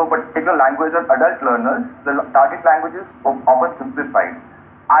of a particular language are adult learners, the target language is often simplified.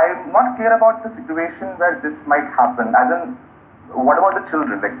 I'm not clear about the situation where this might happen, as in, what about the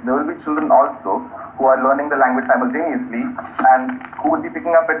children? Like, there will be children also who are learning the language simultaneously and who would be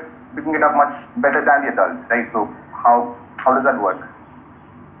picking it up much better than the adults, right? So how does that work?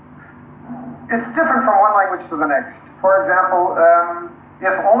 It's different from one language to the next. For example,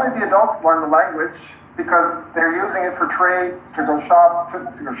 if only the adults learn the language because they're using it for trade, to go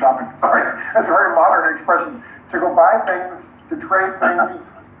shopping, sorry, that's a very modern expression, to go buy things, to trade things,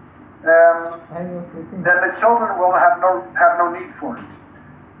 then the children will have no need for it.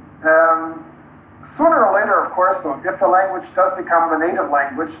 Sooner or later, of course, though, if the language does become the native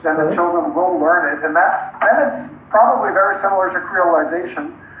language, then the children will learn it, and then it's probably very similar to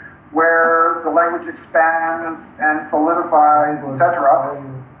creolization, where the language expands and solidifies, etc.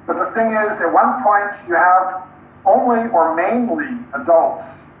 But the thing is, at one point, you have only or mainly adults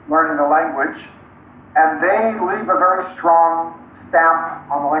learning the language, and they leave a very strong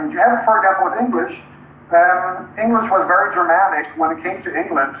stamp on the language. You have it, for example, with English. English was very Germanic when it came to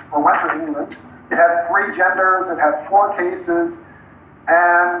England, or went to England. It had 3 genders, it had 4 cases,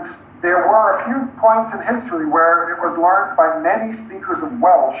 and there were a few points in history where it was learned by many speakers of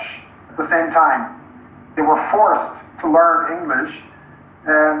Welsh at the same time. They were forced to learn English,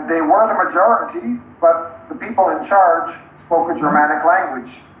 and they were the majority, but the people in charge spoke a Germanic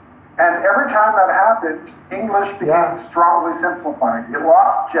language. And every time that happened, English became strongly simplified. It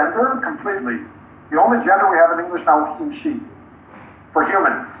lost gender completely. The only gender we have in English now is he and she, for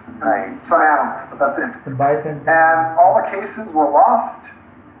humans, right? Some animals, but that's it. And all the cases were lost,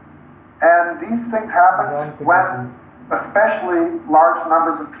 and these things happened when especially large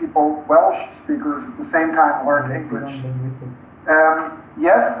numbers of people, Welsh speakers, at the same time learned English.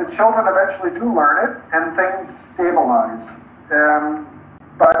 Yes, the children eventually do learn it, and things stabilize.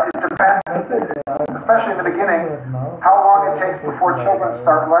 But it depends, especially in the beginning, how long it takes before children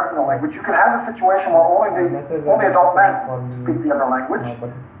start learning the language. You can have a situation where only adult men speak the other language,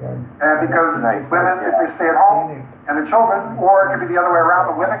 because women, if they stay at home, and the children, or it could be the other way around,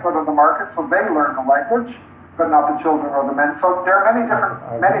 the women go to the market, so they learn the language, but not the children or the men. So there are many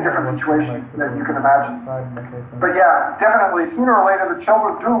different situations that you can imagine. But yeah, definitely, sooner or later, the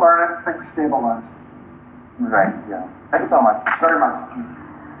children do learn it, things stabilize. Right, yeah. Thank you so much. Very much.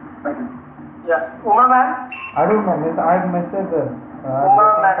 Thank you. Yes, Uma ma'am. I don't know, I messaged her. I'm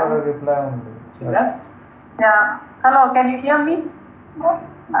waiting for a reply only. Yes. Yeah. Hello, can you hear me?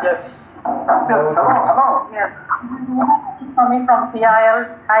 Yes. Hello. Yes. This is coming from CIL.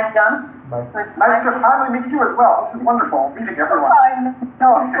 Hi, John. Bye. So it's Nice to finally meet you as well. This is wonderful, meeting everyone. I know.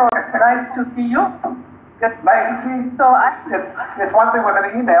 So nice to see you. Good. Nice to see. So It's one thing with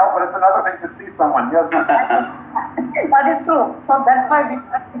an email, but it's another thing to see someone. Yes. that is true. So that's why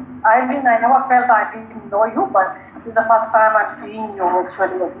I never felt I didn't know you, but this is the first time I'm seeing you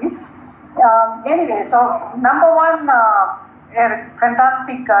actually at least. Anyway, so number one, a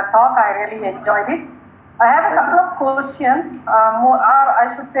fantastic talk. I really enjoyed it. I have a couple of questions, more, or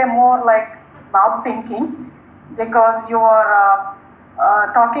I should say more like now thinking, because you are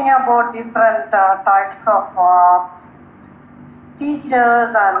talking about different types of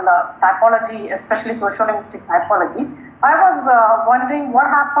teachers and typology, especially sociolinguistic typology. I was wondering what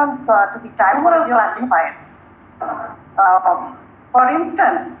happens to the typology classifiers. For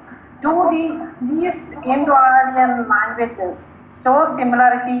instance, do the East Indo-Aryan languages show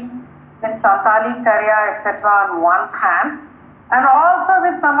similarity with Santali, Karya, etc. on one hand, and also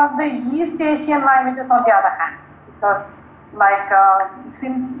with some of the East Asian languages on the other hand? Because like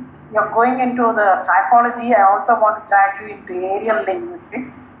since you're going into the typology, I also want to drag you into aerial linguistics,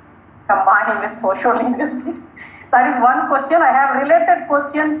 combining with sociolinguistics. That is one question. I have related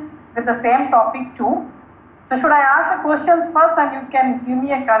questions with the same topic too. So should I ask the questions first and you can give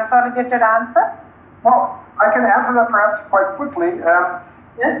me a consolidated answer? Well, I can answer that perhaps quite quickly.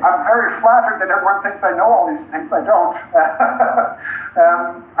 Yes. I'm very flattered that everyone thinks I know all these things. I don't.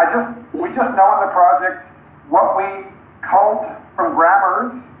 We just know in the project what we culled from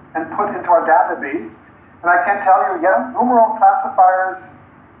grammars and put into our database. And I can tell you, yes, numeral classifiers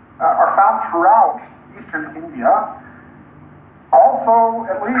are found throughout Eastern India. Also,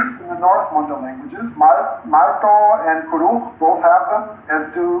 at least in the North Munda languages, Malto and Kurukh both have them, as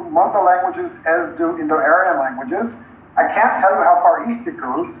do Munda languages, as do Indo-Aryan languages. I can't tell you how far east it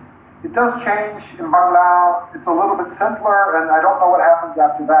goes. It does change in Bangla. It's a little bit simpler, and I don't know what happens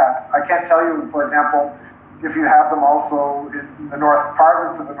after that. I can't tell you, for example, if you have them also in the North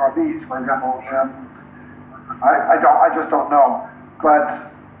Province or the Northeast, for example. I just don't know. But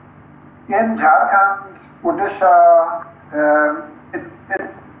in Jharkhand, Odisha, it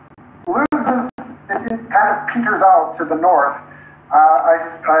loses, it kind of peters out to the north. I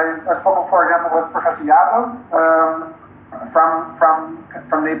spoke, for example, with Professor Yadav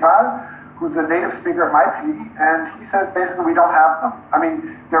from Nepal, who's a native speaker of Maithili, and he says basically we don't have them. I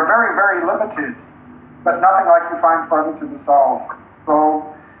mean, they're very, very limited, but nothing like you find further to the south. So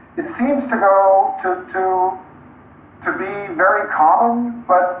it seems to go to be very common,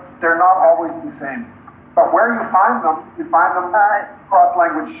 but they're not always the same. But where you find them across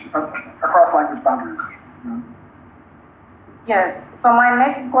language boundaries. Yes. So my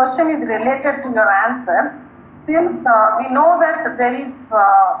next question is related to your answer. Since we know that there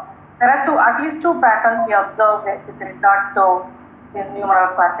are at least two patterns we observe with regard to these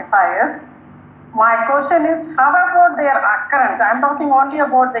numeral classifiers. My question is, how about their occurrence? I'm talking only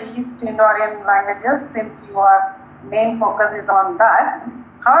about the East Indo-Aryan languages, since your main focus is on that.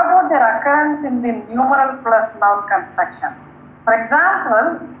 How about their occurrence in the numeral plus noun construction? For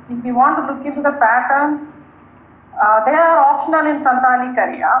example, if you want to look into the patterns, they are optional in Santali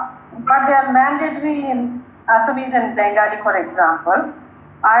Karya, but they are mandatory in Assamese and Bengali, for example.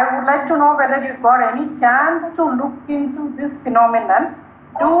 I would like to know whether you got any chance to look into this phenomenon.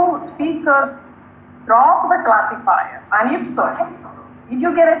 Do speakers drop the classifiers? And if so, did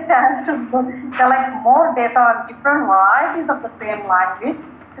you get a chance to collect more data on different varieties of the same language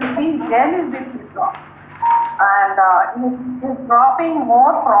to see when is this drop? And is dropping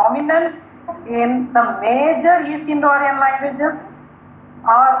more prominent in the major East Indo-Aryan languages,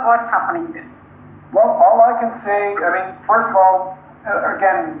 or what's happening there? Well, all I can say, I mean, first of all,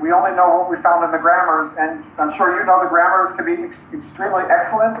 again, we only know what we found in the grammars, and I'm sure you know the grammars can be extremely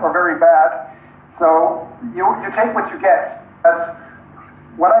excellent or very bad. So you take what you get. That's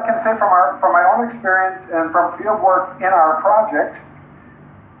what I can say from my own experience and from field work in our project.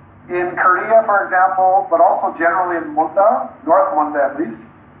 In Korea, for example, but also generally in Munda, North Munda at least,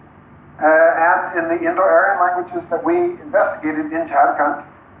 and in the Indo-Aryan languages that we investigated in Jharkhand,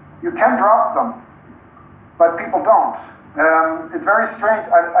 you can drop them, but people don't. It's very strange.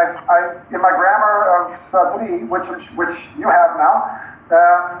 In my grammar of Sabri, which you have now,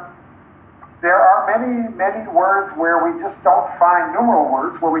 there are many words where we just don't find numeral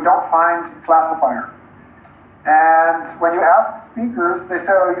words, where we don't find classifier. And when you ask speakers, they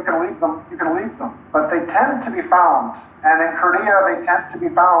say, oh, you can leave them. But they tend to be found. And in Korea, they tend to be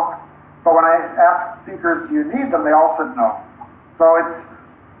found. But when I ask speakers, do you need them, they all said no. So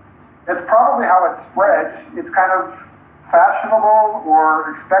it's probably how it's spread. It's kind of fashionable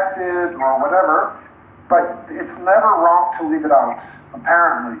or expected or whatever, but it's never wrong to leave it out,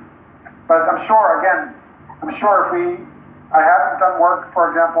 apparently. But I'm sure if I haven't done work,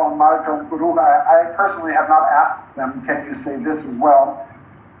 for example, on Malto and Kurukh. I personally have not asked them, can you say this as well?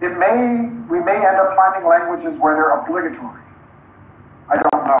 We may end up finding languages where they're obligatory. I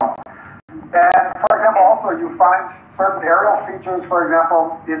don't know. And for example, also you find certain aerial features, for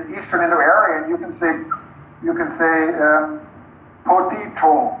example, in Eastern Indo-Aryan, you can say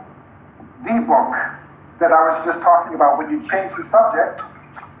potito, the book that I was just talking about. When you change the subject,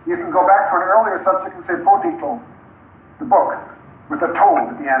 you can go back to an earlier subject and say potito, the book, with a toe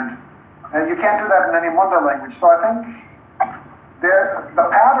at the end. And you can't do that in any Munda language. So I think the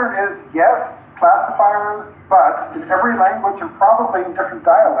pattern is, yes, classifiers, but in every language and probably in different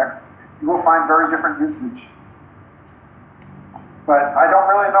dialects, you will find very different usage. But I don't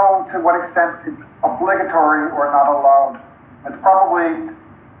really know to what extent it's obligatory or not allowed. It's probably,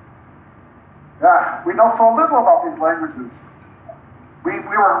 we know so little about these languages. We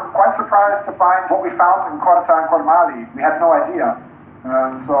were quite surprised to find what we found in Korata and Kormali. We had no idea.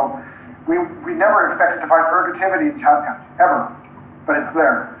 So we never expected to find ergativity in Jharkhand, ever. But it's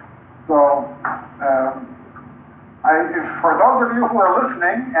there. So for those of you who are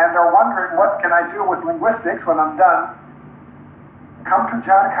listening and are wondering what can I do with linguistics when I'm done, come to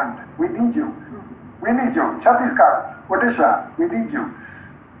Jharkhand. We need you. We need you. Chhattisgarh, Odisha, we need you.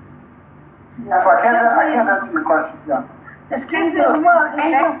 Yeah. So I can't answer your question. Yeah. Thank you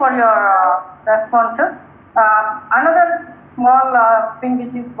for your responses. Another small thing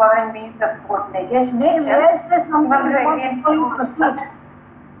which is bothering me is about negation. May I say something before you proceed?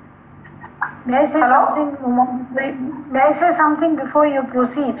 May I say something before you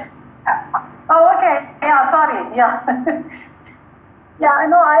proceed? Oh, okay. Yeah, sorry. Yeah. Yeah,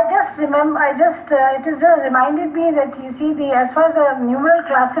 no, I just remember, it has just reminded me that you see, as far as the numeral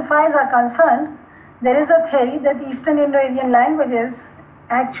classifiers are concerned, there is a theory that Eastern Indo-Aryan languages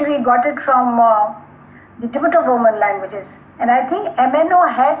actually got it from the Tibeto-Burman languages. And I think MNO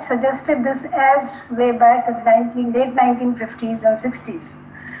had suggested this as way back as late 1950s and 60s.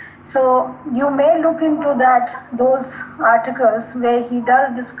 So you may look into those articles where he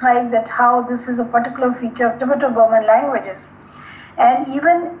does describe that how this is a particular feature of Tibeto-Burman languages. And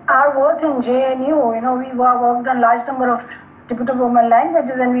even our work in JNU, we worked on large number of Tibeto-Burman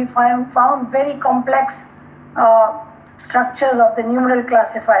languages, and we found very complex structures of the numeral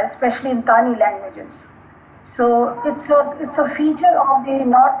classifiers, especially in Tani languages. So it's a feature of the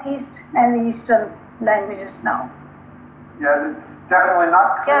Northeast and the Eastern languages now. Yeah, it's definitely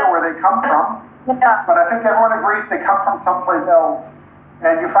not clear where they come from, but I think everyone agrees they come from someplace else.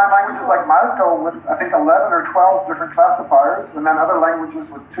 And you find languages like Malto with, I think, 11 or 12 different classifiers, and then other languages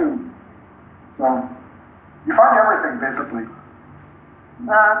with 2. So you find everything, basically.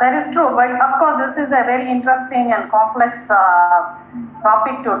 That is true, but of course this is a very interesting and complex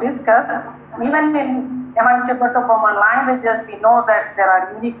topic to discuss. Even among Tibeto-Burman languages, we know that there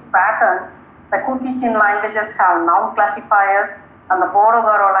are unique patterns. The Kuki-Chin languages have noun classifiers, and the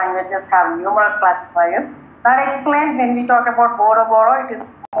Bodo-Garo languages have numeral classifiers. That explains when we talk about Bodo-Garo, it is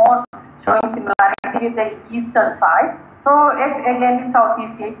more showing similarity with the eastern side. So it's again in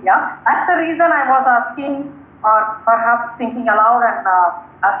Southeast Asia. That's the reason I was asking, or perhaps thinking aloud and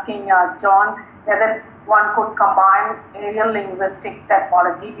asking John whether one could combine aerial linguistic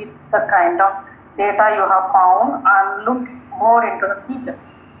typology with the kind of data you have found and look more into the features,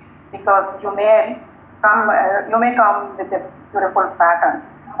 because you may come with a beautiful pattern.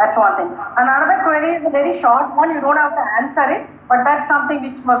 That's one thing. And another query is a very short one. You don't have to answer it, but that's something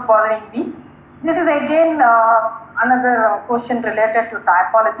which was bothering me. This is again another question related to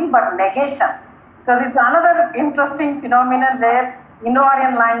typology, but negation. Because it's another interesting phenomenon where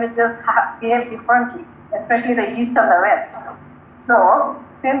Indo-Aryan languages behave differently, especially the East and the West. So,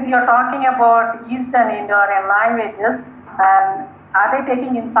 since you're talking about East and Indo-Aryan languages, are they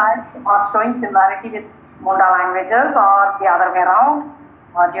taking insights or showing similarity with Munda languages or the other way around?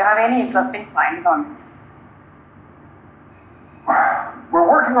 Or do you have any interesting findings on this? We're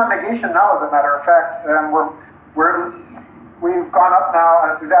working on negation now, as a matter of fact, and we've gone up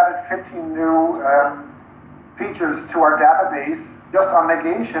now. We've added 15 new features to our database just on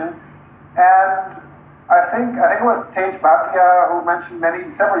negation, and I think it was Tej Bhatia who mentioned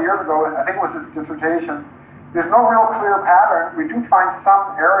several years ago. I think it was his dissertation. There's no real clear pattern. We do find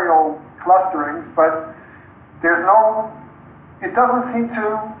some aerial clusterings, but it doesn't seem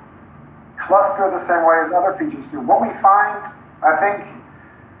to cluster the same way as other features do. What we find, I think,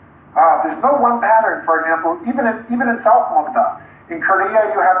 there's no one pattern. For example, even in South Munda, in Korea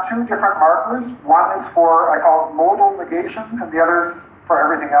you have 2 different markers. One is for, I call it modal negation, and the other is for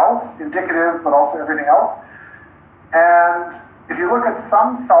everything else, indicative, but also everything else. And if you look at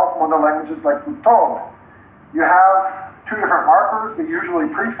some South Munda languages like Putog, you have 2 different markers, they're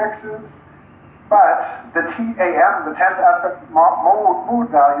usually prefixes, but the TAM, the 10th aspect mood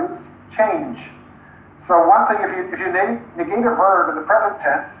values, change. So one thing, if you negate a verb in the present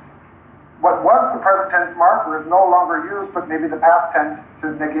tense, what was the present tense marker is no longer used, but maybe the past tense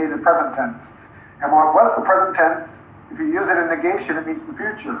to negate the present tense. And what was the present tense If you use it in negation, it means the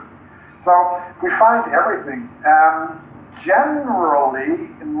future. So we find everything. Generally,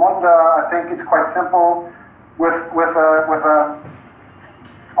 in Munda, I think it's quite simple with a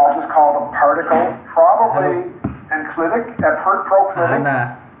I'll just call it a particle, probably enclitic, proclitic.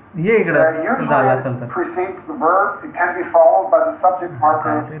 Usually precedes the verb. It can be followed by the subject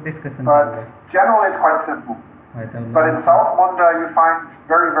marker, but generally it's quite simple. But in South Munda, you find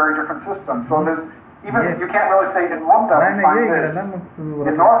very, very different systems. So there's you can't really say in Munda we find this.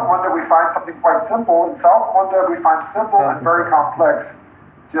 In North Munda we find something quite simple. In South Munda we find simple and very complex,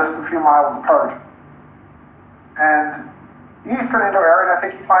 just a few miles apart. And Eastern Indo-Aryan, I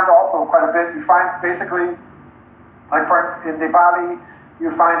think you find also quite a bit. You find basically, like in Nepali, you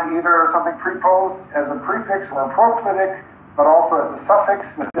find either something preposed as a prefix or a proclitic, but also as a suffix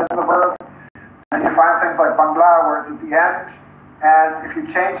within the verb. And you find things like Bangla, where it's at the end. And if you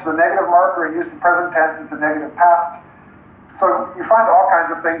change the negative marker and use the present tense, it's a negative past. So you find all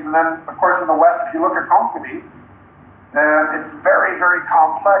kinds of things. And then, of course, in the West, if you look at company, it's very, very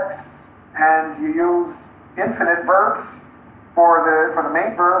complex. And you use infinite verbs for the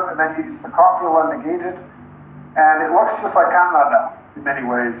main verb, and then you use the copula negated. And it looks just like Kannada in many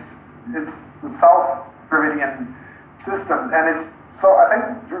ways. It's the South Dravidian system. And it's so I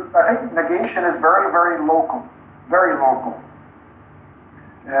think negation is very, very local. Very local.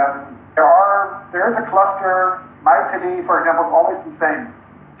 There is a cluster. Maithili, for example, is always the same.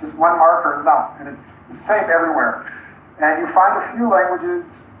 Just one marker, and it's the same everywhere. And you find a few languages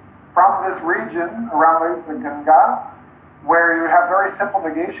from this region around the Ganga where you have very simple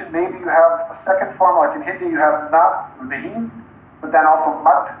negation. Maybe you have a second form, like in Hindi you have na, nahin, but then also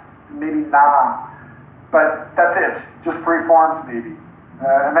mat, and maybe na. But that's it, just three forms maybe.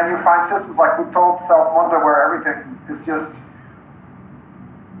 And then you find systems like Utop, South Munda, where everything is just,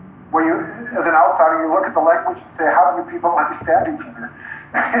 where you, as an outsider, you look at the language and say, how do you people understand each other?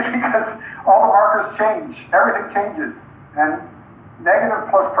 Because all the markers change, everything changes. And negative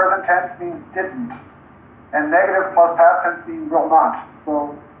plus present tense means didn't. And negative plus past tense means will not.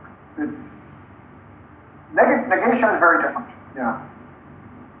 So it's, negation is very different, yeah.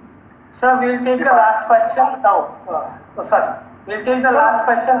 So we'll take the last question now. We'll take the last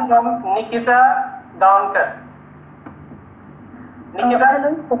question from Nikita Downker. Nikita?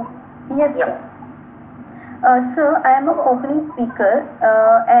 Hello, sir. Yes, sir. Sir, I am a Konkani speaker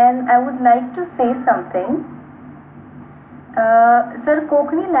and I would like to say something. Sir,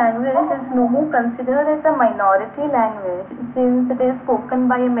 Konkani language is no more considered as a minority language since it is spoken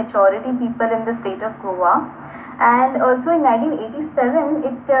by a majority people in the state of Goa. And also in 1987,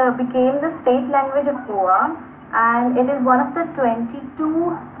 it became the state language of Goa, and it is one of the 22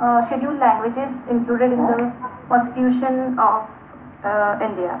 scheduled languages included in the Constitution of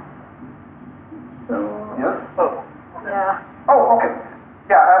India. So, yes? Yeah. Oh, okay.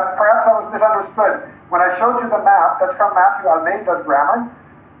 Yeah, perhaps I was misunderstood. When I showed you the map, that's from Matthew Almeida's grammar.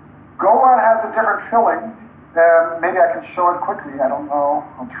 Goa has a different filling. Maybe I can show it quickly. I don't know.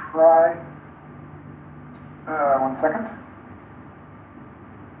 I'll try. 1 second.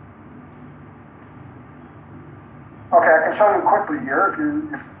 Okay, I can show you quickly here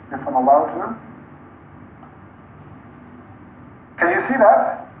if I'm allowed to. Can you see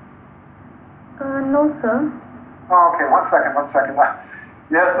that? No, sir. Oh, okay, 1 second.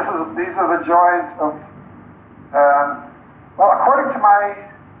 Yes, these are the joys of, well, according to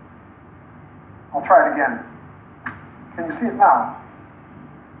I'll try it again. Can you see it now?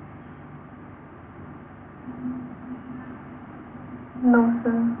 No,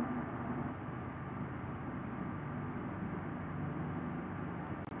 sir.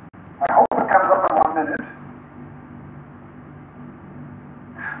 I hope it comes up in 1 minute.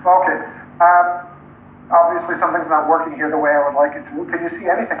 Okay. Obviously something's not working here the way I would like it to. Can you see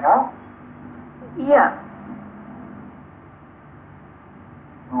anything now? Yeah.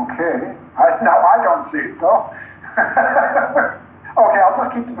 Okay. Now I don't see it though. Okay, I'll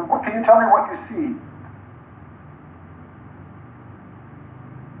just keep. Can you tell me what you see?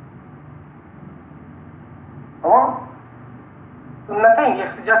 Hello? Nothing,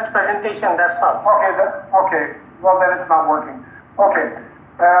 it's just presentation, that's all. Okay, well then it's not working. Okay,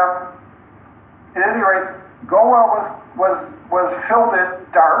 at any rate, Goa was filled in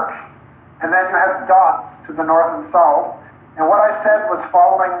dark, and then you have dots to the north and south, and what I said was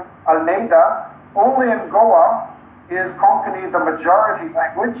following Almeida, only in Goa is Konkani the majority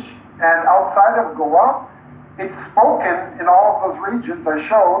language, and outside of Goa, it's spoken in all of those regions I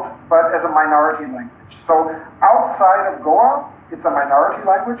showed, but as a minority language. So outside of Goa, it's a minority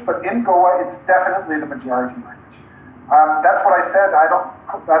language, but in Goa, it's definitely the majority language. That's what I said. I don't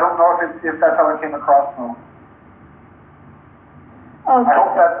know if that's how it came across though. Okay. I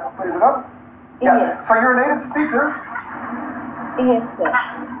hope that clears it up. Yeah. Yes. So you're a native speaker? Yes, sir.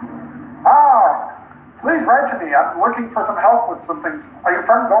 Ah, please write to me. I'm looking for some help with some things. Are you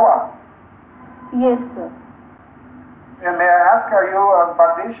from Goa? Yes, sir. And may I ask, are you a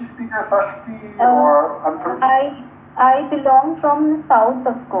Bandeshi speaker, Sashti, or Anturji? I belong from the south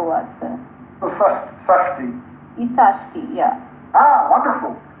of Goa, sir. So Sashti. Sashti, yeah. Ah,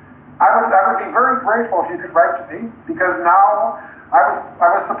 wonderful. I would be very grateful if you could write to me, because now I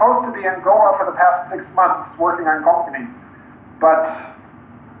was supposed to be in Goa for the past 6 months working on company, but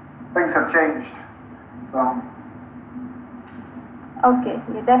things have changed. So okay,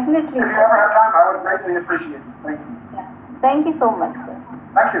 yeah, definitely. If you ever have time, I would greatly appreciate it. Thank you. Yeah. Thank you so much, sir.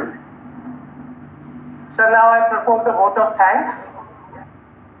 Thank you. So now I propose a vote of thanks.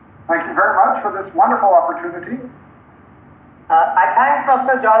 Thank you very much for this wonderful opportunity. I thank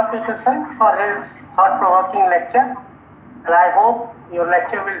Professor John Peterson for his thought-provoking lecture, and I hope your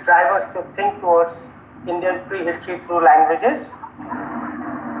lecture will drive us to think towards Indian prehistory through languages.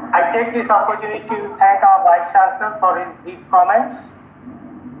 I take this opportunity to thank our Vice Chancellor for his brief comments.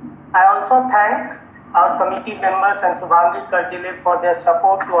 I also thank our committee members and Subhangi Kartile for their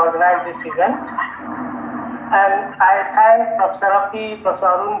support to organize this event. And I thank Professor Rafi,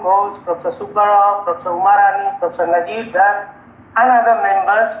 Professor Arun Ghosh, Professor Subbarao, Professor Umarani, Professor Najir Dhar, and other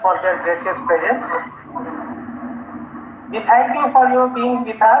members for their gracious presence. We thank you for your being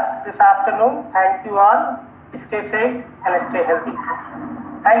with us this afternoon. Thank you all. Stay safe and stay healthy.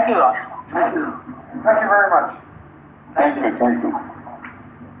 Thank you all. Thank you. Thank you very much. Thank you. Thank you.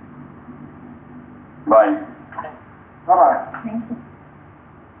 Bye. Bye-bye. Thank you.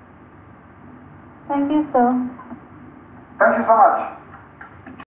 Thank you, sir. Thank you so much.